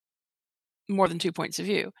more than 2 points of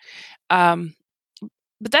view.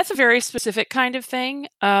 But that's a very specific kind of thing,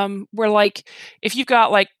 where, like, if you've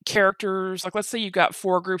got, like, characters, like, let's say you've got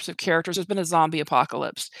 4 groups of characters, there's been a zombie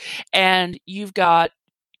apocalypse, and you've got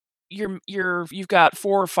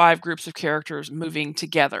 4 or 5 groups of characters moving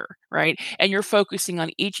together, right? And you're focusing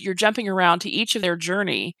on you're jumping around to each of their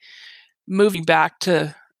journey, moving back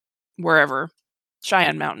to wherever,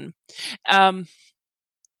 Cheyenne Mountain.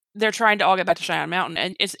 They're trying to all get back to Cheyenne Mountain,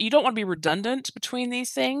 and you don't want to be redundant between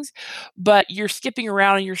these things, but you're skipping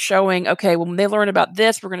around and you're showing, okay, well, when they learn about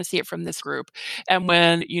this, we're going to see it from this group, and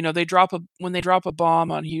when they drop a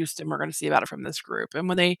bomb on Houston, we're going to see about it from this group, and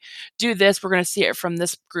when they do this, we're going to see it from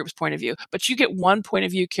this group's point of view. But you get one point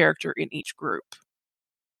of view character in each group,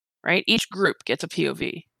 right? Each group gets a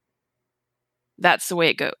POV. That's the way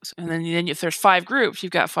it goes. And then if there's 5 groups,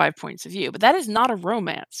 you've got 5 points of view. But that is not a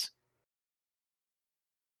romance.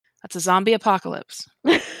 That's a zombie apocalypse.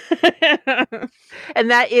 And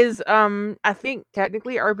that is, I think,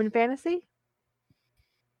 technically urban fantasy?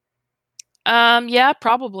 Yeah,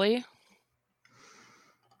 probably.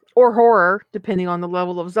 Or horror, depending on the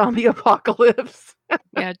level of zombie apocalypse.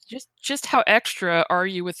 Yeah, just how extra are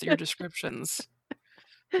you with your descriptions?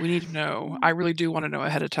 We need to know. I really do want to know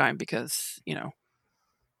ahead of time, because,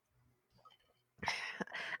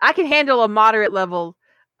 I can handle a moderate level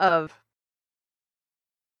of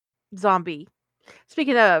zombie.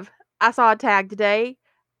 Speaking of, I saw a tag today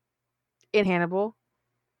in Hannibal,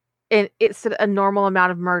 and it's a normal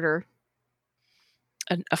amount of murder.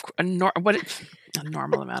 A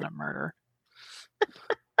normal amount of murder.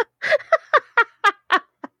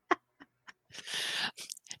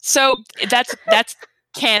 So that's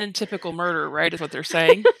canon typical murder, right? Is what they're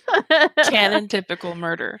saying. Canon typical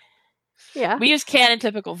murder. Yeah. We use canon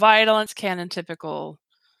typical violence, canon typical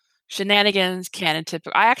shenanigans, canon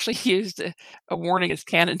typical. I actually used a warning as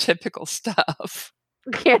canon typical stuff.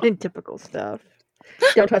 Canon typical stuff.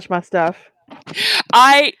 Don't touch my stuff.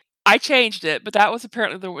 I changed it, but that was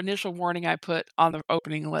apparently the initial warning I put on the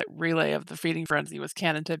opening relay of the Feeding Frenzy was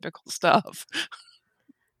canon typical stuff.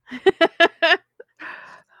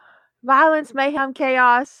 Violence, mayhem,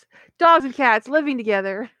 chaos, dogs and cats living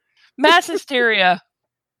together. Mass hysteria.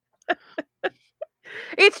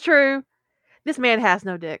 It's true. This man has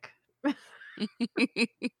no dick. And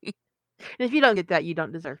if you don't get that, you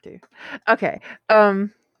don't deserve to. Okay. But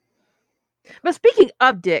speaking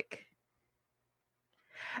of dick,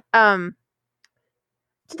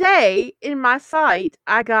 today in my site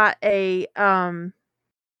I got a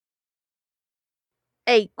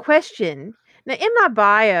question. Now in my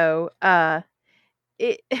bio,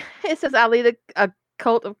 it says I lead a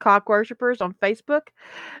cult of cock worshippers on Facebook,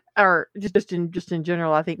 or just in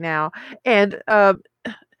general, I think now. And I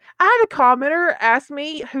had a commenter ask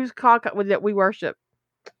me whose cock that we worship.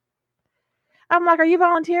 I'm like, are you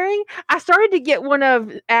volunteering? I started to get one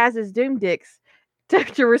of Az's Doom Dicks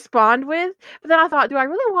to respond with, but then I thought, do I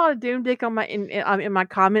really want a Doom Dick on my in my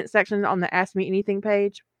comment section on the Ask Me Anything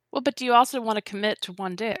page? Well, but do you also want to commit to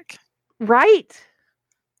one dick? Right.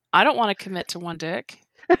 I don't want to commit to one dick.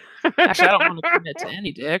 Actually, I don't want to commit to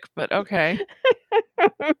any dick, but okay.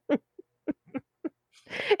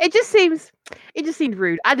 It just seemed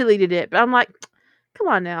rude. I deleted it, but I'm like, come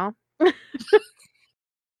on now.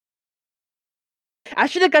 I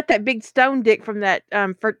should have got that big stone dick from that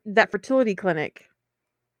fertility clinic.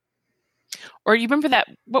 Or you remember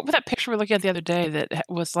what was that picture we were looking at the other day that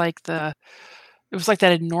was like it was like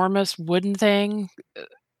that enormous wooden thing.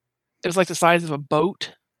 It was like the size of a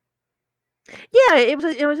boat. Yeah, it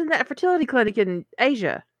was in that fertility clinic in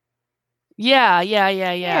Asia. Yeah.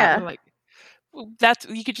 Like that's,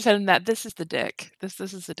 you could just send them that. This is the dick. This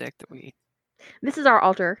is the dick that we. This is our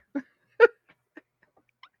altar.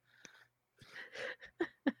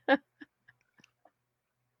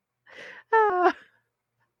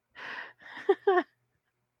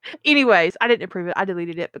 Anyways, I didn't approve it. I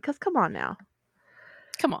deleted it because come on now.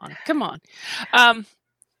 Come on.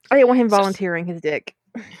 I didn't want him volunteering his dick.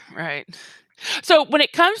 Right. So when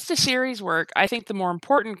it comes to series work, I think the more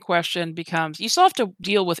important question becomes, you still have to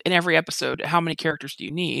deal with in every episode, how many characters do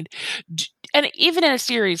you need? And even in a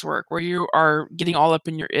series work where you are getting all up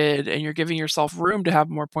in your id and you're giving yourself room to have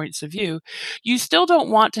more points of view, you still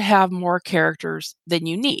don't want to have more characters than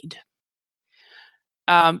you need.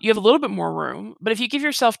 You have a little bit more room, but if you give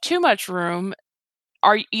yourself too much room,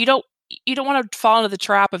 you don't want to fall into the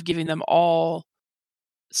trap of giving them all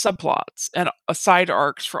subplots and side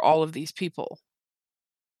arcs for all of these people,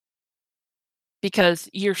 because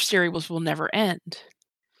your series will never end.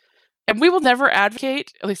 And we will never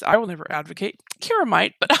advocate, at least I will never advocate, Kira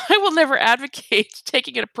might, but I will never advocate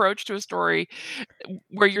taking an approach to a story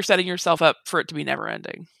where you're setting yourself up for it to be never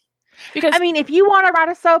ending. Because I mean, if you want to write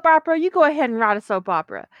a soap opera, you go ahead and write a soap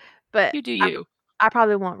opera. But you do you. I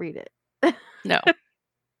probably won't read it. No.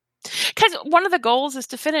 Because one of the goals is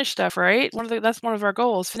to finish stuff, right? That's one of our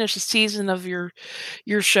goals. Finish a season of your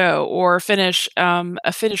show, or finish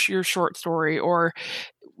your short story, or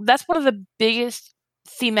that's one of the biggest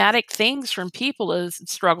thematic things from people is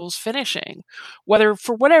struggles finishing, whether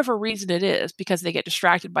for whatever reason it is, because they get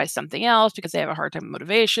distracted by something else, because they have a hard time with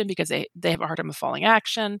motivation, because they have a hard time with following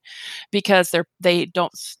action, because they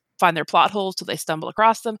don't find their plot holes till they stumble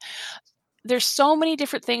across them. There's so many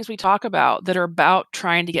different things we talk about that are about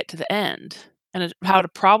trying to get to the end and how to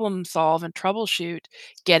problem solve and troubleshoot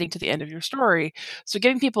getting to the end of your story. So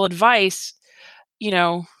giving people advice,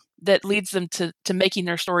 that leads them to making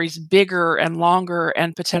their stories bigger and longer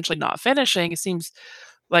and potentially not finishing, it seems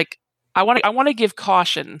like I want to give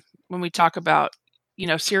caution when we talk about,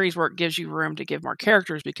 series work gives you room to give more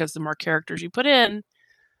characters, because the more characters you put in,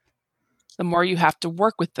 the more you have to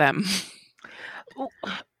work with them.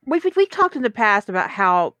 We've talked in the past about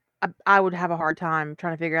how I would have a hard time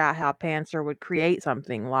trying to figure out how Pantser would create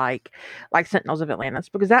something like Sentinels of Atlantis,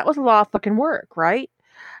 because that was a lot of fucking work, right?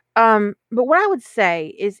 But what I would say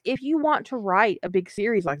is, if you want to write a big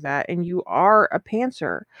series like that and you are a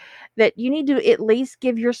pantser, that you need to at least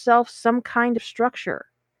give yourself some kind of structure.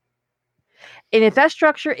 And if that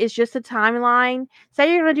structure is just a timeline,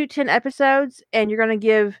 say you're going to do 10 episodes and you're going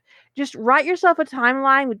to just write yourself a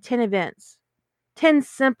timeline with 10 events, 10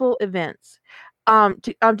 simple events,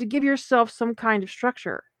 to give yourself some kind of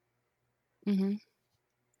structure. Mm-hmm.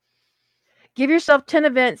 Give yourself 10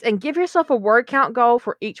 events and give yourself a word count goal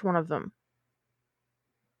for each one of them.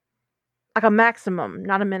 Like a maximum,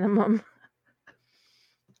 not a minimum.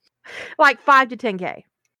 Like 5 to 10K.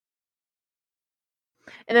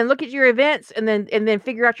 And then look at your events and then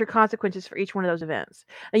figure out your consequences for each one of those events.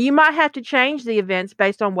 Now you might have to change the events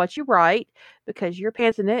based on what you write because you're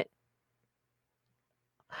pantsing it.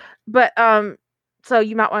 But so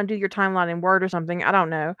you might want to do your timeline in Word or something. I don't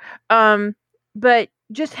know. But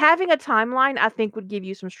just having a timeline, I think, would give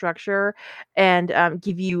you some structure and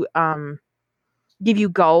give you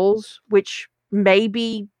goals, which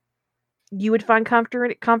maybe you would find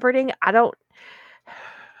comforting. I don't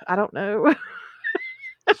know.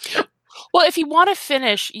 Well, if you want to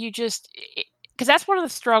finish, you just because that's one of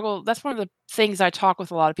the things I talk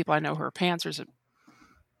with a lot of people I know who are pantsers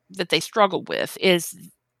that they struggle with is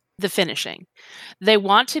the finishing. They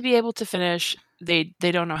want to be able to finish. They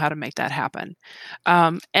don't know how to make that happen.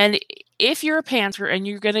 And if you're a pantser and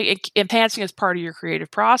you're going to, and pantsing is part of your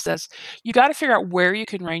creative process, you got to figure out where you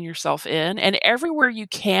can rein yourself in. And everywhere you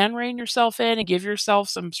can rein yourself in and give yourself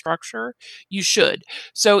some structure, you should.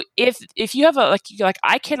 So if you have like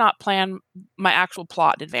I cannot plan my actual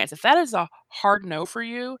plot in advance. If that is a hard no for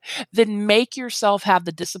you, then make yourself have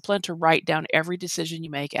the discipline to write down every decision you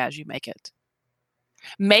make as you make it.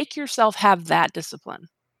 Make yourself have that discipline.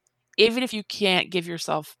 Even if you can't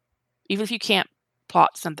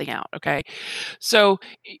plot something out, okay? So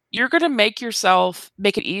you're going to make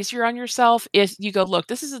it easier on yourself if you go, look,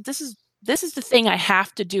 this is the thing I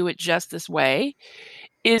have to do it just this way.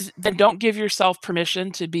 Then don't give yourself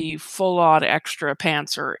permission to be full on extra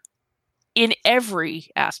pantser in every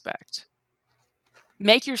aspect.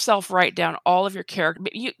 Make yourself write down all of your character.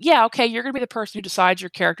 Okay, you're going to be the person who decides your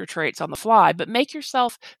character traits on the fly, but make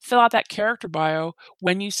yourself fill out that character bio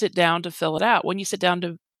when you sit down to fill it out, when you sit down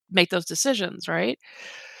to make those decisions, right?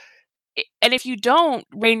 And if you don't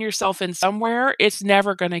rein yourself in somewhere, it's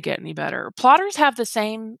never going to get any better. Plotters have the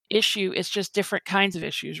same issue. It's just different kinds of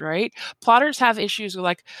issues, right? Plotters have issues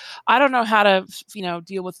with I don't know how to,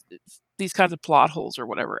 deal with these kinds of plot holes or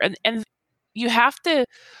whatever. And you have to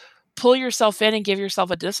pull yourself in and give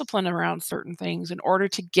yourself a discipline around certain things in order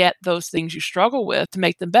to get those things you struggle with to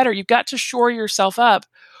make them better. You've got to shore yourself up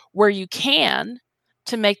where you can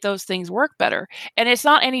to make those things work better. And it's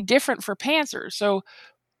not any different for pantsers. So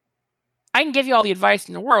I can give you all the advice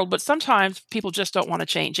in the world, but sometimes people just don't want to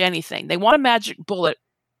change anything. They want a magic bullet,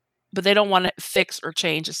 but they don't want to fix or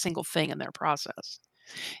change a single thing in their process.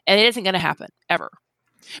 And it isn't going to happen ever.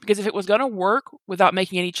 Because if it was going to work without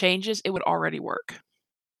making any changes, it would already work.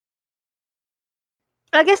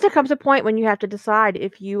 I guess there comes a point when you have to decide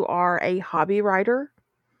if you are a hobby writer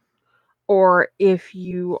or if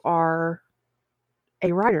you are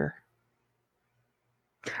a writer.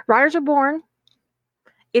 Writers are born.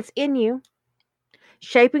 It's in you.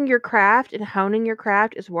 Shaping your craft and honing your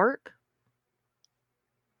craft is work.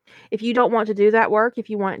 If you don't want to do that work, if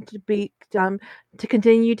you want to be to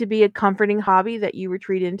continue to be a comforting hobby that you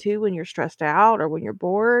retreat into when you're stressed out or when you're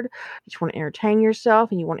bored, you just want to entertain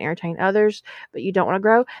yourself and you want to entertain others, but you don't want to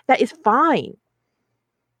grow, that is fine.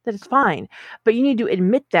 That is fine. But you need to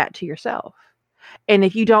admit that to yourself. And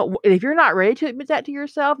if you're not ready to admit that to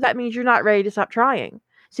yourself, that means you're not ready to stop trying.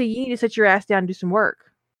 So you need to sit your ass down and do some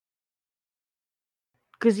work.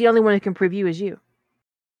 Because the only one who can prove you is you.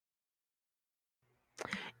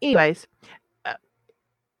 Anyways,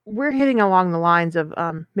 we're hitting along the lines of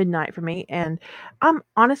midnight for me, and I'm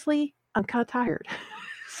kind of tired.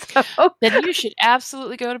 So then you should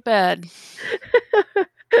absolutely go to bed.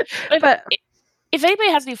 But if anybody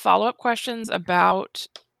has any follow-up questions about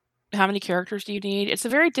how many characters do you need, it's a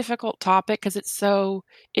very difficult topic because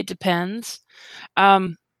it depends.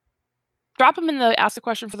 Drop them in the Ask the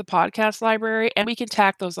Question for the Podcast library, and we can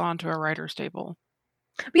tack those on to our writer's table.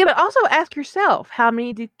 Yeah, but also ask yourself, how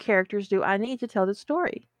many characters do I need to tell the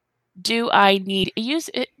story? Do I need use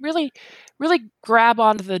it? Really, really grab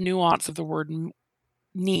onto the nuance of the word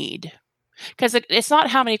need, because it's not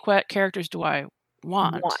how many characters do I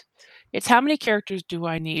want. It's how many characters do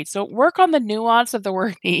I need. So work on the nuance of the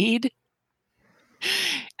word need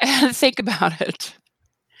and think about it.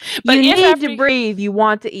 But you need to breathe. You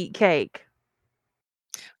want to eat cake.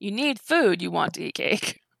 You need food. You want to eat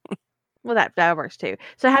cake. Well, that works too.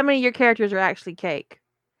 So how many of your characters are actually cake?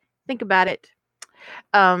 Think about it.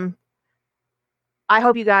 I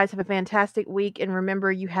hope you guys have a fantastic week, and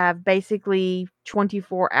remember, you have basically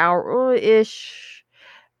 24-hour-ish,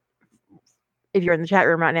 if you're in the chat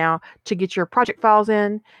room right now, to get your project files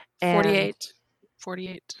in. And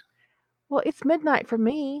 48. Well, it's midnight for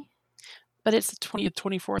me. But it's the 20th,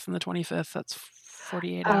 24th, and the 25th. That's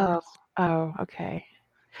 48 hours. Oh, okay.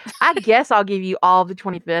 I guess I'll give you all of the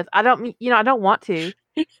 25th. I don't want to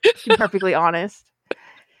be perfectly honest.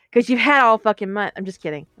 Because you've had all fucking month. I'm just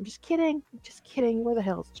kidding. Where the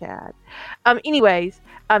hell is Chad? Anyways,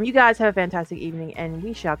 you guys have a fantastic evening, and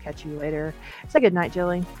we shall catch you later. Say good night,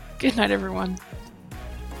 Jilly. Good night, everyone.